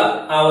തമ്മിലുള്ള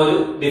ആ ഒരു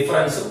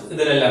ഡിഫറൻസും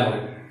ഇതിലെല്ലാം കൂടി.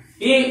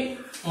 ഈ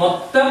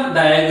മൊത്തം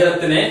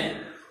ഡയഗ്രത്തിനെ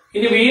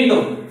ഇനി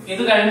വീണ്ടും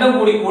ഇത് രണ്ടും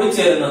കൂടി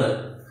ചേരുന്നത്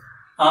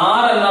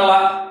 6 എന്നുള്ള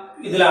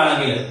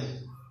ഇതിലാണെങ്കിൽ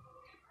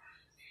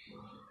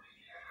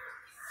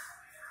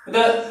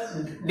ഇത്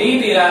ഡി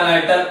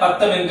തീരാനായിട്ട്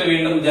 10 മിനിറ്റ്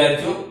വീണ്ടും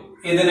വിചാരിച്ചു.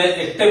 ഇതിന്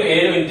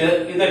 7 മിനിറ്റ്,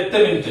 ഇത് 8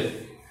 മിനിറ്റ്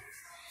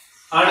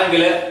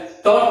ആണെങ്കിൽ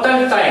total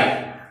time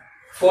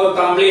for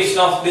completion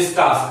of this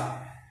task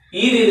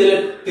ഈ രീതിയിൽ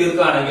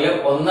തീർക്കുകയാണെങ്കിൽ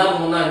 1,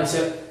 3,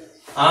 5,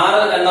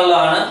 6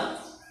 എന്നുള്ളതാണ്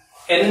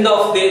end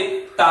of the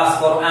task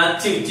for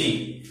activity.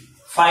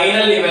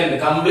 Final event,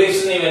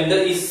 completion event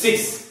ഈ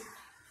 6.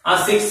 ആ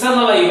 6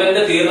 എന്നുള്ള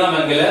ഇവന്റ്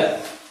തീർണമെങ്കിൽ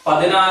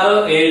 16,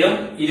 7,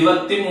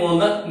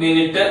 23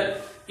 മിനിറ്റ്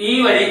ഈ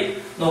വഴി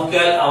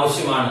നോക്കിയാൽ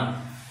ആവശ്യമാണ്.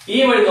 ഈ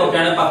വഴി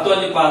നോക്കിയാണ്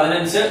 10, 5,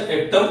 15,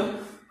 8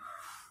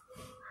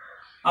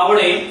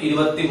 അവിടെയും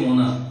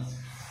 23.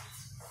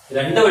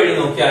 2 വഴി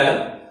നോക്കിയാലും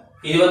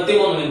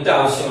 23 മിനിറ്റ്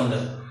ആവശ്യമുണ്ട്.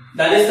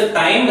 That is the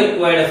time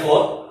required for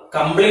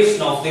completion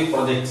of the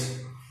project.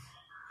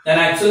 ഞാൻ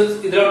ആക്ച്വൽ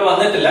ഇതിലോട്ട്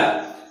വന്നിട്ടില്ല,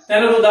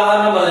 ഞാനൊരു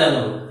ഉദാഹരണം പറഞ്ഞു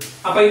തന്നുള്ളൂ.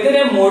 അപ്പൊ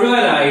ഇതിനെ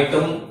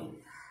മുഴുവനായിട്ടും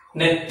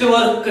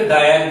നെറ്റ്വർക്ക്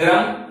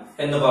ഡയഗ്രാം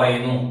എന്ന്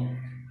പറയുന്നു.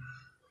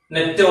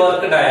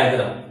 Network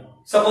diagram.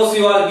 Suppose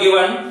you are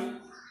given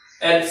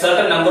a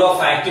certain number of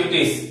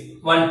activities,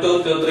 1,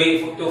 2, 3,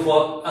 4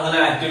 അങ്ങനെ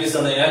ആക്ടിവിറ്റീസ്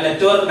എന്ന് കഴിഞ്ഞാൽ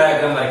നെറ്റ്വർക്ക്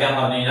ഡയഗ്രാം വരയ്ക്കാൻ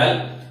പറഞ്ഞു കഴിഞ്ഞാൽ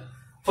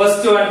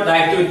first one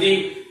activity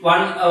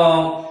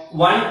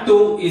 1, 2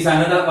 is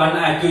another one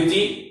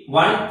activity,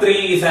 1, 3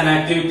 is an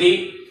activity,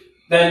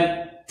 then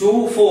 2,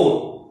 4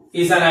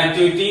 is an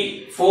activity,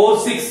 4,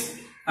 6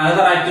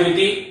 another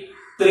activity,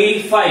 3,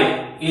 5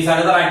 is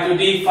another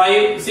activity,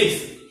 5, 6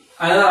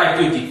 another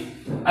activity.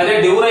 അതിന്റെ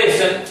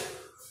duration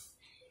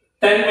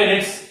 10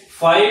 minutes,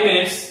 5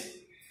 minutes,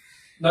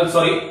 no,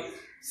 sorry,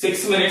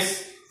 6 minutes,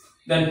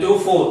 then 2,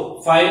 4,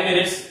 5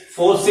 minutes,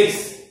 4, 6,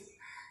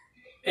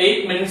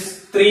 8 minutes,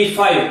 3,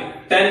 5,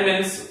 10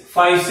 minutes,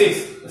 5, 6,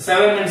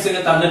 7 minutes in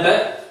തന്നിട്ട്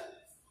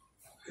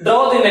draw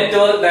the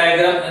network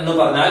diagram എന്ന്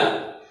പറഞ്ഞാൽ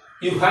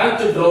you have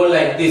to draw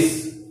like this.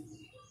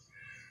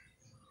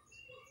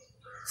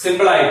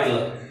 Simple ആയിട്ടുള്ള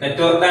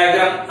network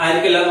diagram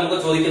ആയിരിക്കില്ല നമുക്ക്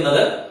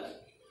ചോദിക്കുന്നത്.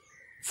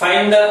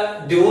 Find the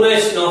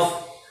duration of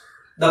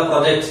the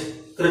project,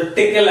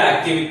 critical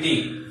activity,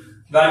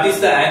 that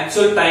is the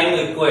actual time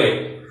required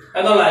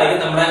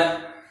എന്നുള്ളതായിരിക്കും നമ്മുടെ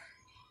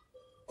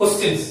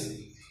questions.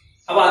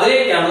 അപ്പൊ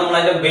അതിലേക്കാണ് നമ്മൾ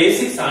അതിന്റെ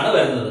ബേസിക്സ് ആണ്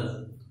വരുന്നത്.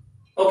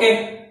 Okay,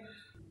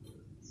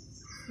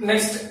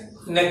 next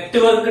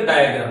network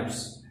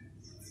diagrams.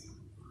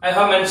 I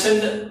have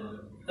mentioned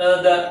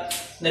the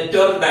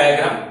network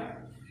diagram.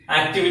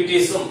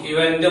 ആക്ടിവിറ്റീസും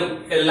ഇവന്റും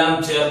എല്ലാം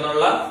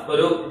ചേർന്നുള്ള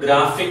ഒരു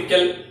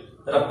ഗ്രാഫിക്കൽ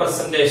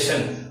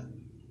റെപ്രസെന്റേഷൻ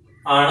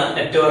ആണ്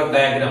നെറ്റ്വർക്ക്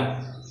ഡയഗ്രാം.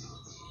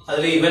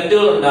 അതിൽ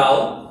ഇവന്റുകൾ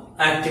ഉണ്ടാവും,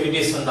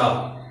 ആക്ടിവിറ്റീസ്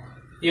ഉണ്ടാവും.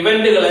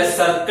 ഇവന്റുകളെ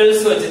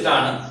സർക്കിൾസ്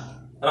വെച്ചിട്ടാണ്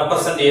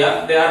റെപ്രസെന്റ്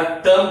ചെയ്യുക. They are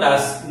termed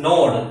as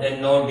node,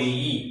 NODE,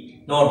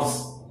 nodes.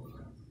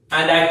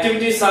 And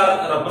activities are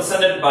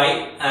represented by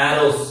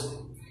arrows.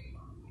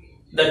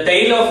 The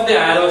tail of the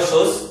arrow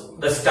shows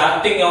the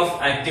starting of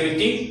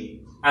activity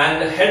and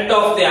the head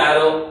of the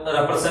arrow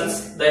represents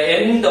the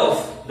end of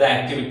the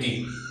activity.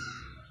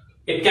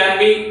 It can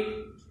be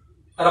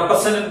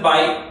represented by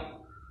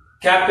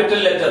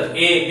capital letter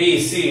A, B,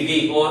 C, D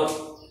or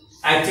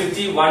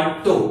activity 1,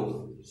 2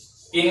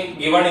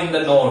 given in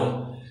the node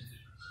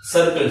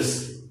circles.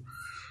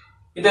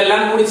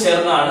 ഇതെല്ലാം കൂടി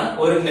ചേർന്നാണ്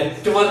ഒരു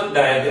network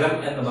diagram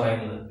എന്ന്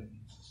പറയുന്നത്.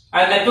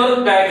 And network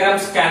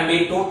diagrams can be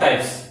two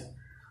types.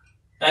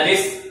 That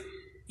is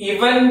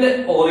event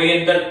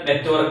oriented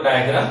network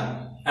diagram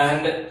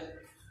and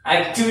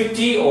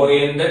activity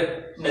oriented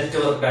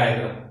network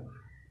diagram.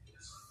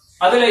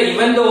 അതിലെ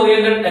event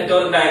oriented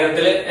network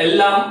ഡയഗ്രത്തില്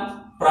എല്ലാം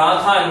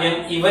പ്രാധാന്യം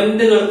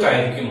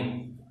ഇവന്റുകൾക്കായിരിക്കും.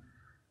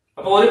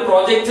 അപ്പൊ ഒരു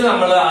പ്രോജക്റ്റ്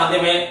നമ്മൾ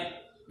ആദ്യമേ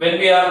when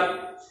we are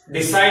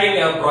deciding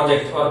a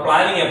project or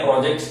planning a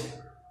project,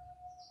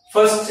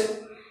 first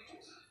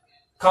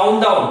count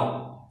down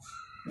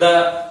the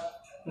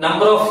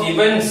number of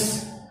events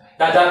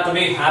that are to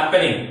be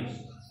happening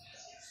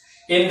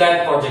in that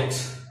project.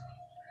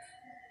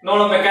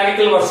 നമ്മൾ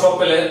mechanical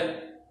വർക്ക്ഷോപ്പിൽ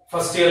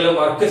first ഇയറിൽ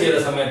work ചെയ്ത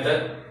സമയത്ത്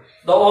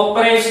the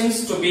operations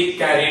to be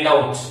carried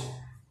out,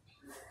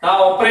 ആ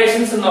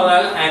operations എന്ന്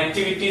പറഞ്ഞാൽ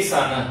activities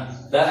ആണ്.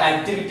 the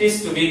activities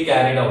to be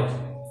carried out.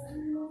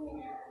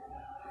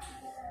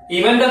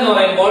 Event എന്ന്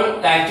പറയുമ്പോൾ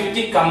the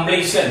activity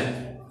completion,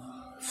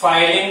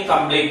 filing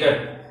completed.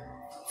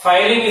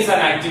 Filing is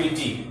an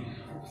activity.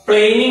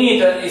 Planing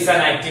it is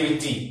an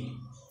activity.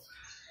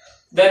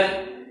 Then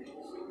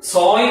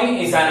sowing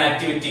is an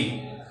activity.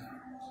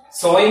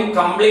 Sowing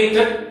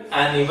completed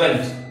an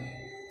event.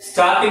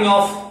 Starting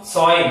of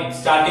sowing,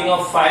 starting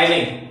of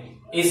filing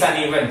is an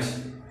event.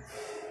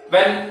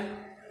 When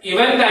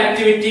event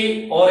activity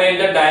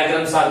oriented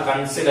diagrams are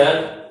considered,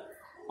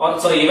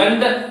 also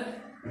event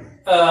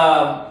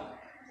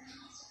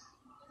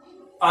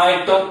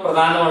ആയിട്ട്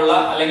പ്രധാനമുള്ള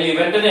അല്ലെങ്കിൽ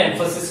ഇവന്റിന്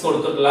emphasis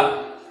കൊടുത്തിട്ടുള്ള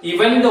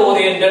event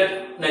oriented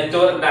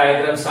network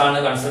diagrams ആണ്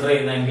consider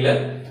ചെയ്യുന്നതെങ്കിൽ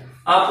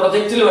ആ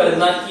പ്രൊജക്റ്റിൽ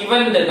വരുന്ന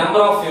event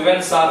number of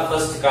events R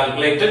first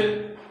calculated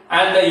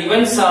and the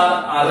events R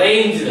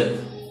arranged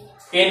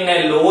in A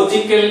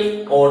logical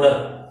order.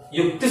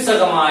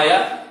 യുക്തിസഹമായ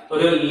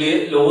ഒരു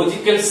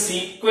logical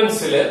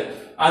സീക്വൻസിൽ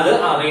അത്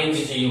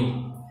അറേഞ്ച് ചെയ്യും.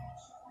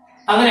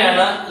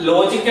 അങ്ങനെയാണ്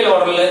ലോജിക്കൽ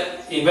ഓർഡറിൽ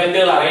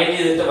ഇവന്റുകൾ അറേഞ്ച്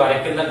ചെയ്തിട്ട്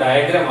വരയ്ക്കുന്ന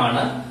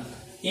ഡയഗ്രമാണ്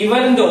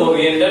event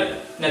oriented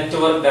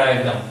network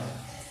diagram.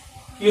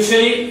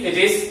 Usually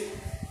it is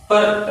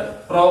PERT,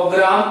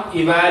 programme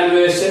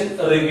evaluation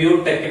review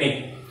technique.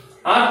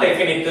 ആ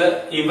ടെക്നിക്ക്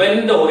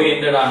ഇവന്റ്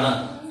ഓറിയന്റഡ് ആണ്.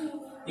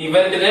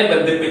 ഇവന്റിനെ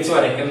ബന്ധിപ്പിച്ച്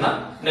വരയ്ക്കുന്ന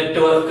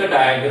നെറ്റ്വർക്ക്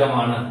ഡയഗ്രാം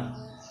ആണ്.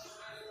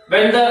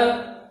 When the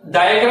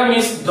diagram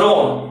is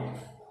drawn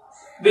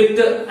with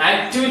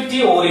activity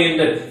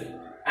oriented,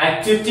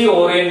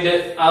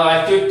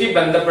 activity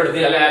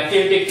ബന്ധപ്പെടുത്തി അല്ലെ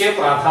ആക്ടിവിറ്റിക്ക്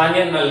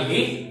പ്രാധാന്യം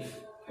നൽകി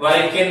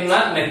വരയ്ക്കുന്ന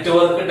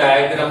നെറ്റ്വർക്ക്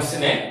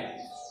ഡയഗ്രാംസിനെ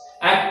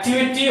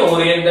ആക്ടിവിറ്റി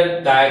ഓറിയന്റഡ്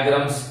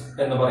ഡയഗ്രാംസ്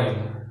എന്ന്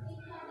പറയുന്നു.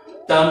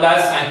 Termed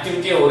as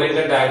activity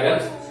oriented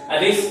diagrams,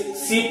 that is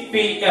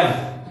CPM,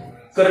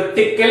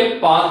 critical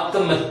path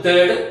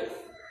method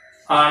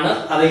ആണ്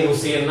അത്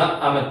യൂസ് ചെയ്യുന്ന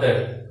ആ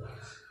മെത്തേഡ്.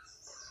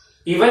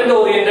 ഇവന്റ്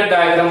ഓറിയന്റഡ്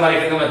ഡയഗ്രാം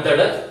വരയ്ക്കുന്ന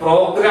method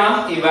programme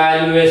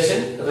evaluation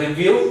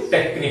review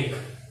technique.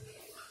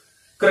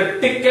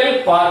 Critical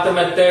path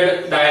method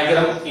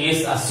diagram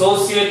is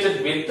associated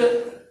with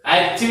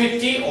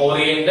activity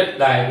oriented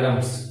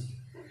diagrams.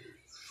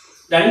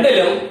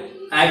 രണ്ടിലും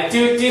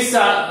activities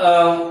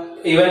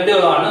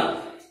ഇവന്റുകളാണ്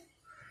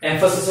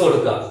emphasis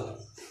കൊടുക്കുക.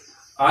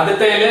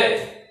 ആദ്യത്തേല്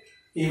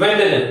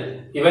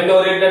event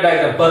oriented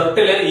diagram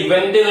പെർട്ടില്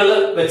ഇവന്റുകൾ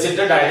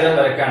വെച്ചിട്ട് diagram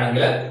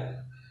വരയ്ക്കുകയാണെങ്കിൽ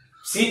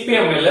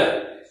CPMല്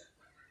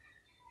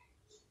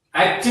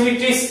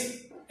ആക്ടിവിറ്റീസ്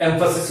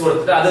എംഫസിസ്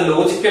കൊടുത്തിട്ട് അത്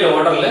ലോജിക്കൽ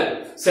ഓർഡറിൽ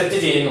സെറ്റ്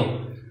ചെയ്യുന്നു.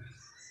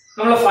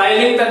 നമ്മൾ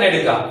ഫയലിംഗ് തന്നെ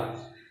എടുക്കാം.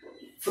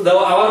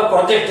 അവർ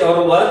project our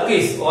work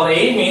is or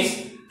aim is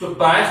to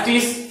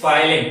practice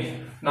filing.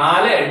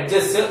 4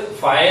 edges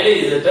file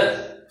ചെയ്തിട്ട്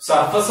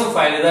സർഫസും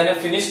ഫയൽ ചെയ്ത്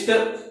ഫിനിഷ്ഡ്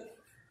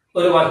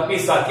ഒരു വർക്ക്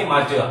പീസ് ആക്കി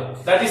മാറ്റുക.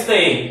 That is the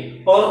aim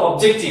or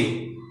objective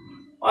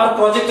or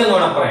project എന്ന്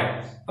വേണം പറയാം.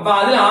 അപ്പൊ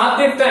അതിൽ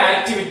ആദ്യത്തെ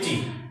ആക്ടിവിറ്റി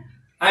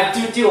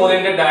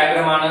ഓറിയന്റഡ്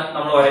ഡയഗ്രാം ആണ്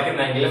നമ്മൾ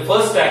വരയ്ക്കുന്നതെങ്കിൽ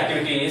first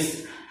activity is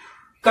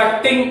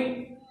cutting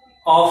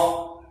of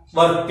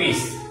work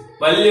piece.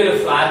 വലിയൊരു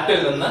ഫ്ലാറ്റിൽ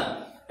നിന്ന്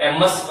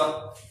MS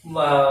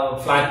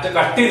ഫ്ലാറ്റ്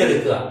കട്ട്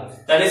ചെയ്തെടുക്കുക.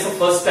 That is the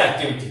first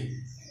activity.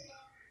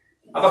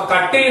 അപ്പൊ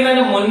കട്ട്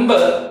ചെയ്യുന്നതിന് മുൻപ്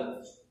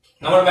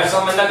നമ്മൾ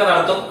മെഷർമെന്റ് ഒക്കെ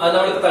നടത്തും, അത്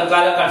നമ്മൾ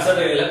തൽക്കാലം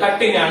കൺസിഡർ ചെയ്തില്ല.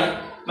 കട്ടിംഗ് ആണ്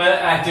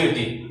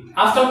ആക്ടിവിറ്റി.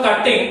 ആഫ്റ്റർ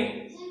കട്ടിംഗ്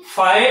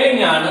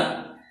ഫയലിംഗ് ആണ്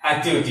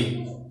activity.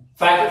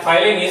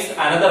 Filing is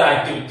another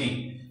activity.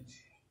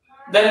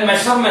 Then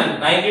measurement,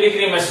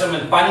 90-degree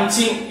measurement,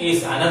 punching is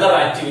another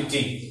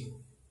activity.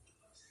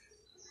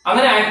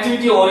 അങ്ങനെ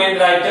ആക്ടിവിറ്റി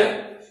ഓറിയന്റഡ് ആയിട്ട്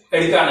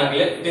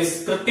എടുക്കുകയാണെങ്കിൽ it is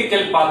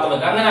critical path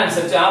work. അങ്ങനെ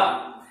അനുസരിച്ച് ആ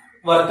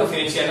വർക്ക്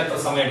ഫിനിഷ് ചെയ്യാൻ എത്ര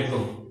സമയം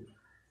എടുക്കും.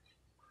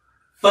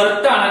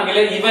 പെർട്ട് ആണെങ്കിൽ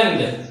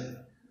ഇവന്റ്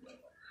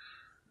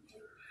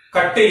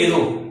കട്ട്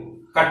ചെയ്തു,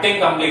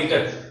 cutting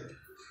completed.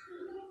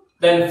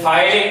 Then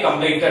filing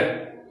completed,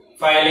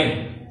 filing.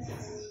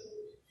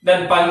 Then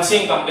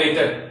punching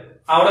completed.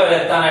 അവിടെ വരെ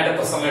എത്താനായിട്ട്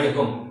എത്ര സമയം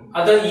എടുക്കും.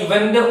 അത്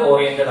ഇവന്റ്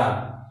ഓറിയന്റഡ് ആണ്.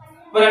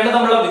 അപ്പൊ രണ്ടും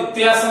തമ്മിലുള്ള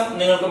വ്യത്യാസം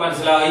നിങ്ങൾക്ക്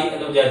മനസ്സിലായി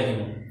എന്ന്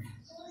വിചാരിക്കുന്നു.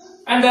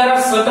 And there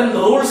are certain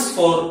rules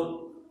for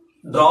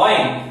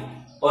drawing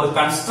or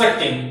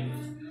constructing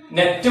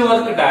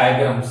network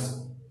diagrams.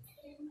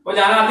 അപ്പൊ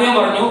ഞാൻ ആദ്യം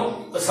പറഞ്ഞു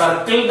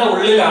സർക്കിളിന്റെ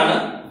ഉള്ളിലാണ്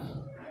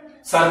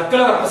സർക്കിൾ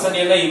റെപ്രസെന്റ്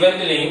ചെയ്യുന്ന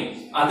ഇവന്റിനെയും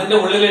അതിന്റെ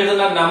ഉള്ളിൽ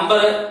എഴുതുന്ന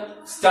number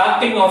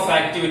starting of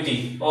activity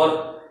or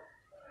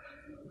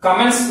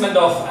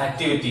commencement of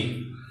activity.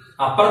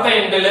 അപ്പുറത്തെ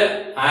എൻഡില്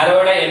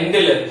ആരോയുടെ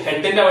എൻഡില്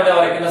ഹെഡിന്റെ അവിടെ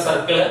വരയ്ക്കുന്ന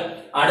സർക്കിള്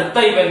അടുത്ത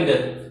event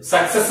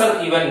successor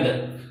event.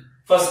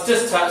 First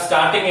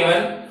starting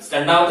event,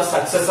 രണ്ടാമത്തെ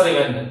സക്സസർ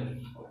ഇവന്റ്.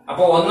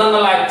 അപ്പൊ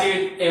ഒന്നെന്നുള്ള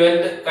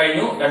ഇവന്റ്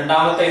കഴിഞ്ഞു,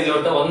 രണ്ടാമത്തെ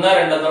ഇതിലോട്ട് 1,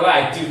 2 എന്നുള്ള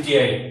ആക്ടിവിറ്റി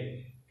ആയി.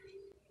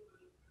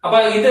 അപ്പൊ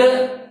ഇത്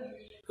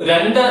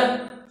 2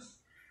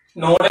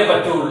 നോഡേ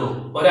പറ്റുള്ളൂ.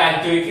 ഒരു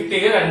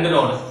ആക്ടിവിറ്റിക്ക് 2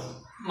 നോഡ്,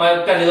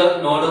 മറ്റധികം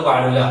നോഡ്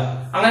പാടില്ല.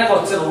 അങ്ങനെ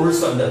കുറച്ച്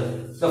റൂൾസ് ഉണ്ട്.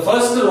 The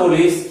first rule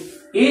is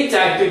each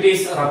activity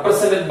is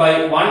represented by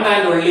one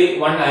and only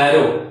one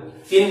arrow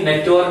in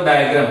network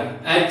diagram.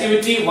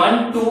 Activity 1,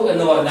 2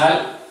 എന്ന് പറഞ്ഞാൽ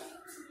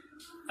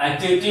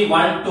activity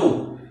 1, 2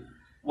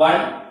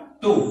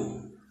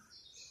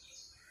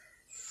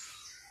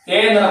 A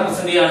എന്ന്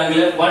റെപ്രസെന്റ്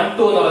ചെയ്യുകയാണെങ്കിൽ 1,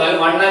 2 എന്ന് പറഞ്ഞാൽ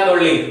 1 and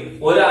only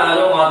ഒരു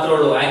ആരോ മാത്രമേ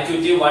ഉള്ളൂ.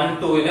 ആക്ടിവിറ്റി 1,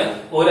 2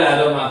 ഒരു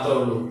ആരോ മാത്രമേ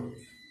ഉള്ളൂ.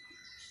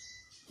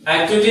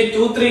 ആക്ടിവിറ്റി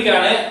 2,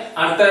 3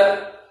 അടുത്ത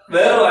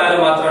വേറൊരു ആരോ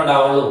മാത്രമേ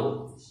ഉണ്ടാവുള്ളൂ.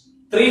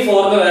 3,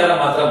 4 വേറെ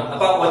മാത്രം.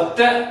 അപ്പൊ ഒറ്റ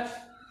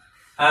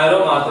ആരോ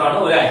മാത്രമാണ്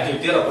ഒരു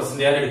ആക്ടിവിറ്റി റെപ്രസെന്റ്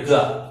ചെയ്യാൻ എടുക്കുക.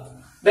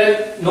 Then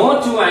no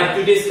two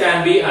activities can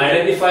be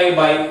identified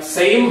by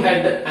same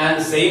head and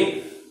same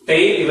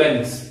tail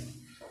events.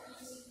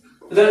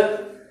 The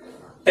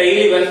tail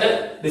event,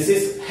 this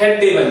is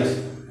head event.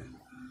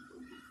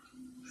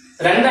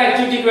 രണ്ട്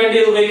ആക്ടിവിറ്റിക്ക് വേണ്ടി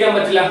ഇത് ഉപയോഗിക്കാൻ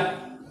പറ്റില്ല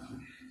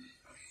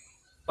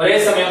ഒരേ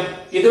സമയം.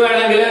 ഇത്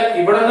വേണമെങ്കിൽ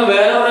ഇവിടെ നിന്ന്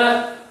വേറൊരു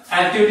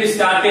ആക്ടിവിറ്റി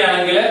സ്റ്റാർട്ട്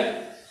ചെയ്യുകയാണെങ്കിൽ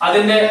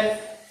അതിന്റെ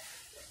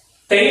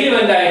ടെയിൽ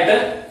ഇവന്റ് ആയിട്ട്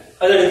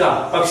അത് എടുക്കാം.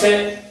 പക്ഷെ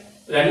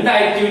രണ്ട്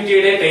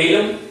ആക്ടിവിറ്റിയുടെ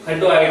ടെയിലും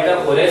ഹെഡും ആയിട്ട്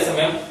ഒരേ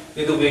സമയം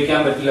ഇത് ഉപയോഗിക്കാൻ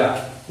പറ്റില്ല.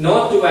 No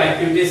two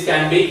activities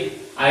can be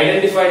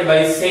identified by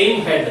same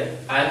head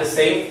and the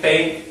same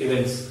tail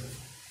events.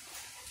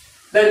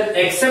 Then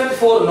except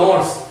for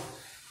nodes,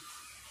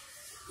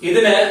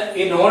 ഇതിന്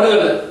ഈ നോഡുകൾ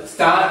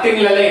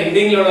സ്റ്റാർട്ടിങ്ങിലല്ല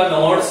എൻഡിങ്ങിലുള്ള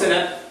നോഡ്സിന്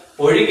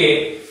ഒഴികെ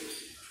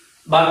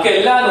ബാക്കി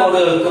എല്ലാ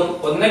നോഡുകൾക്കും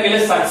ഒന്നെങ്കിൽ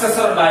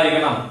സക്സസർ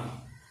ഉണ്ടായിരിക്കണം.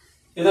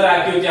 ഇതൊരു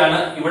ആക്ടിവിറ്റി ആണ്.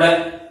 ഇവിടെ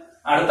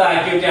അടുത്ത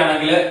ആക്ടിവിറ്റി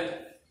ആണെങ്കിൽ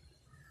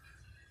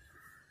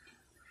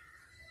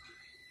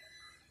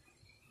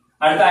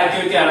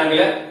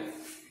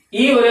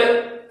ഈ ഒരു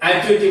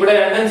ആക്ടിവിറ്റി ഇവിടെ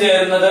രണ്ടും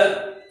ചേരുന്നത്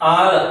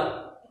 6.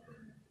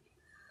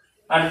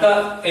 അടുത്ത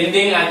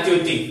ending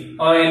activity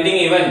or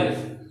ending event,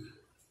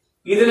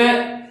 ഇതിന്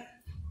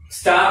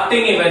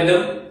സ്റ്റാർട്ടിംഗ്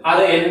ഇവന്റും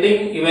അത്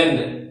എൻഡിങ്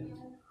ഇവന്റ്.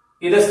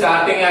 ഇത്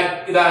സ്റ്റാർട്ടിംഗ്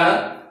ഇതാണ്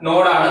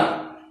നോഡാണ്,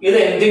 ഇത്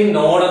എൻഡിങ്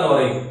നോഡ് എന്ന്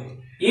പറയും.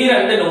 ഈ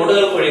രണ്ട്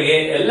നോഡുകൾക്ക് ഒഴികെ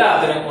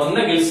എല്ലാത്തിനും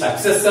ഒന്നുകിൽ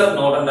സക്സസർ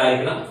നോഡ്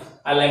ഉണ്ടായിരിക്കണം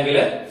അല്ലെങ്കിൽ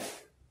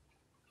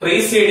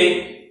പ്രീസീഡിംഗ്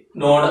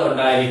നോഡ്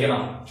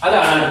ഉണ്ടായിരിക്കണം.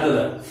 അതാണ്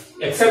അടുത്തത്.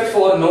 Except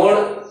for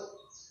node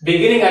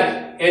beginning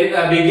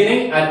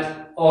at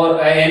or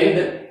end,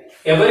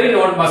 every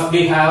node must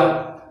be have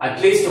at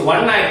least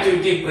one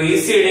activity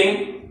preceding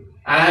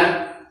and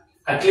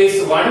at least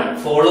one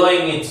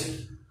following it.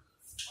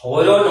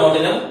 ഓരോ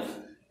നോഡിനും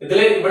ഇതിൽ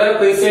ഇവിടെ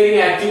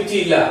പ്രീസീഡിംഗ് ആക്ടിവിറ്റി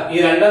ഇല്ല. ഈ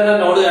രണ്ടെണ്ണം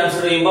നോഡ്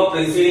കൺസിഡർ ചെയ്യുമ്പോൾ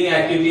പ്രീസീഡിംഗ്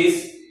ആക്ടിവിറ്റീസ്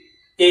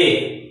A.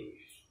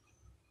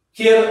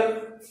 Here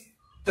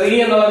 3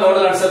 എന്നുള്ള നോഡ്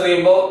കൺസിഡർ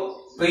ചെയ്യുമ്പോൾ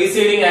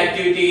പ്രീസീഡിംഗ്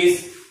activities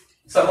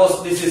suppose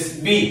this is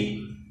B.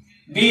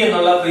 B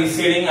എന്നുള്ള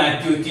പ്രീസീഡിംഗ്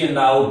ആക്ടിവിറ്റി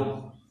ഉണ്ടാവും.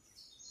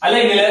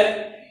 അല്ലെങ്കിൽ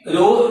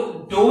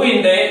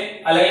 2ന്റെ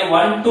അല്ലെങ്കിൽ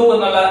 1, 2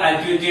 എന്നുള്ള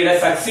ആക്ടിവിറ്റിയുടെ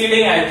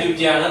സക്സീഡിംഗ്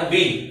ആക്ടിവിറ്റിയാണ് B.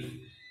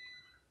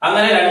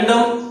 അങ്ങനെ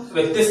രണ്ടും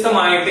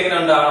വ്യത്യസ്തമായിട്ട് ഇങ്ങനെ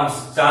ഉണ്ടാവണം,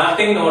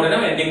 സ്റ്റാർട്ടിംഗ്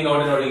നോഡിനും എൻഡിംഗ്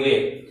നോഡിനും ഒഴികെ.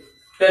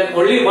 Then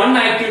only one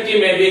activity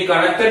may be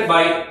connected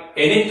by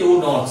any 2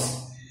 nodes.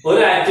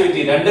 ഒരു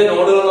ആക്ടിവിറ്റി, രണ്ട്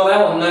നോഡുകൾ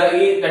എന്ന് പറഞ്ഞാൽ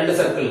ഈ രണ്ട്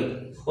സർക്കിൾ,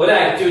 ഒരു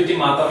ആക്ടിവിറ്റി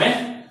മാത്രമേ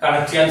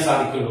കണക്ട് ചെയ്യാൻ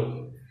സാധിക്കുള്ളൂ.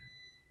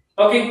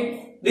 Okay,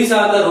 these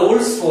are the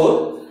rules for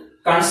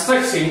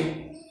constructing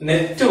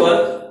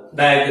network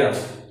diagram.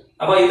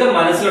 അപ്പൊ ഇത്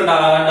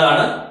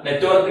മനസ്സിലുണ്ടാകേണ്ടതാണ്.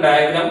 നെറ്റ്വർക്ക്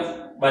ഡയഗ്രാം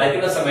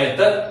വരയ്ക്കുന്ന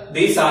സമയത്ത്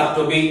these are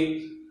to be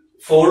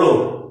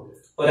followed.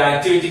 ഒരു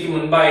ആക്ടിവിറ്റിക്ക്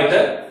മുൻപായിട്ട്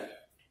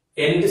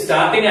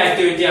സ്റ്റാർട്ടിംഗ്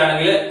ആക്ടിവിറ്റി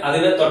ആണെങ്കിൽ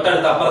അതിന്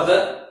തൊട്ടടുത്ത് അപ്പുറത്ത്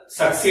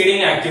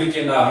സക്സീഡിംഗ് ആക്ടിവിറ്റി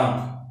ഉണ്ടാകണം.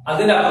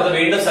 അതിന്റെ അപ്പുറത്ത്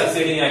വീണ്ടും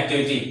സക്സീഡിംഗ്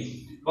ആക്ടിവിറ്റി.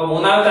 അപ്പൊ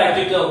മൂന്നാമത്തെ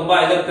ആക്ടിവിറ്റി നോക്കുമ്പോൾ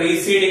അതിന്റെ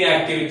പ്രീസീഡിങ്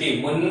ആക്ടിവിറ്റി,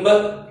 മുൻപ്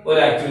ഒരു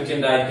ആക്ടിവിറ്റി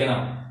ഉണ്ടായിരിക്കണം.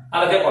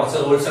 അതൊക്കെ കുറച്ച്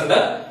റൂൾസ് ഉണ്ട്,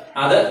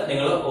 അത്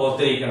നിങ്ങൾ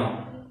ഓർത്തിരിക്കണം.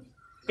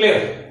 ക്ലിയർ?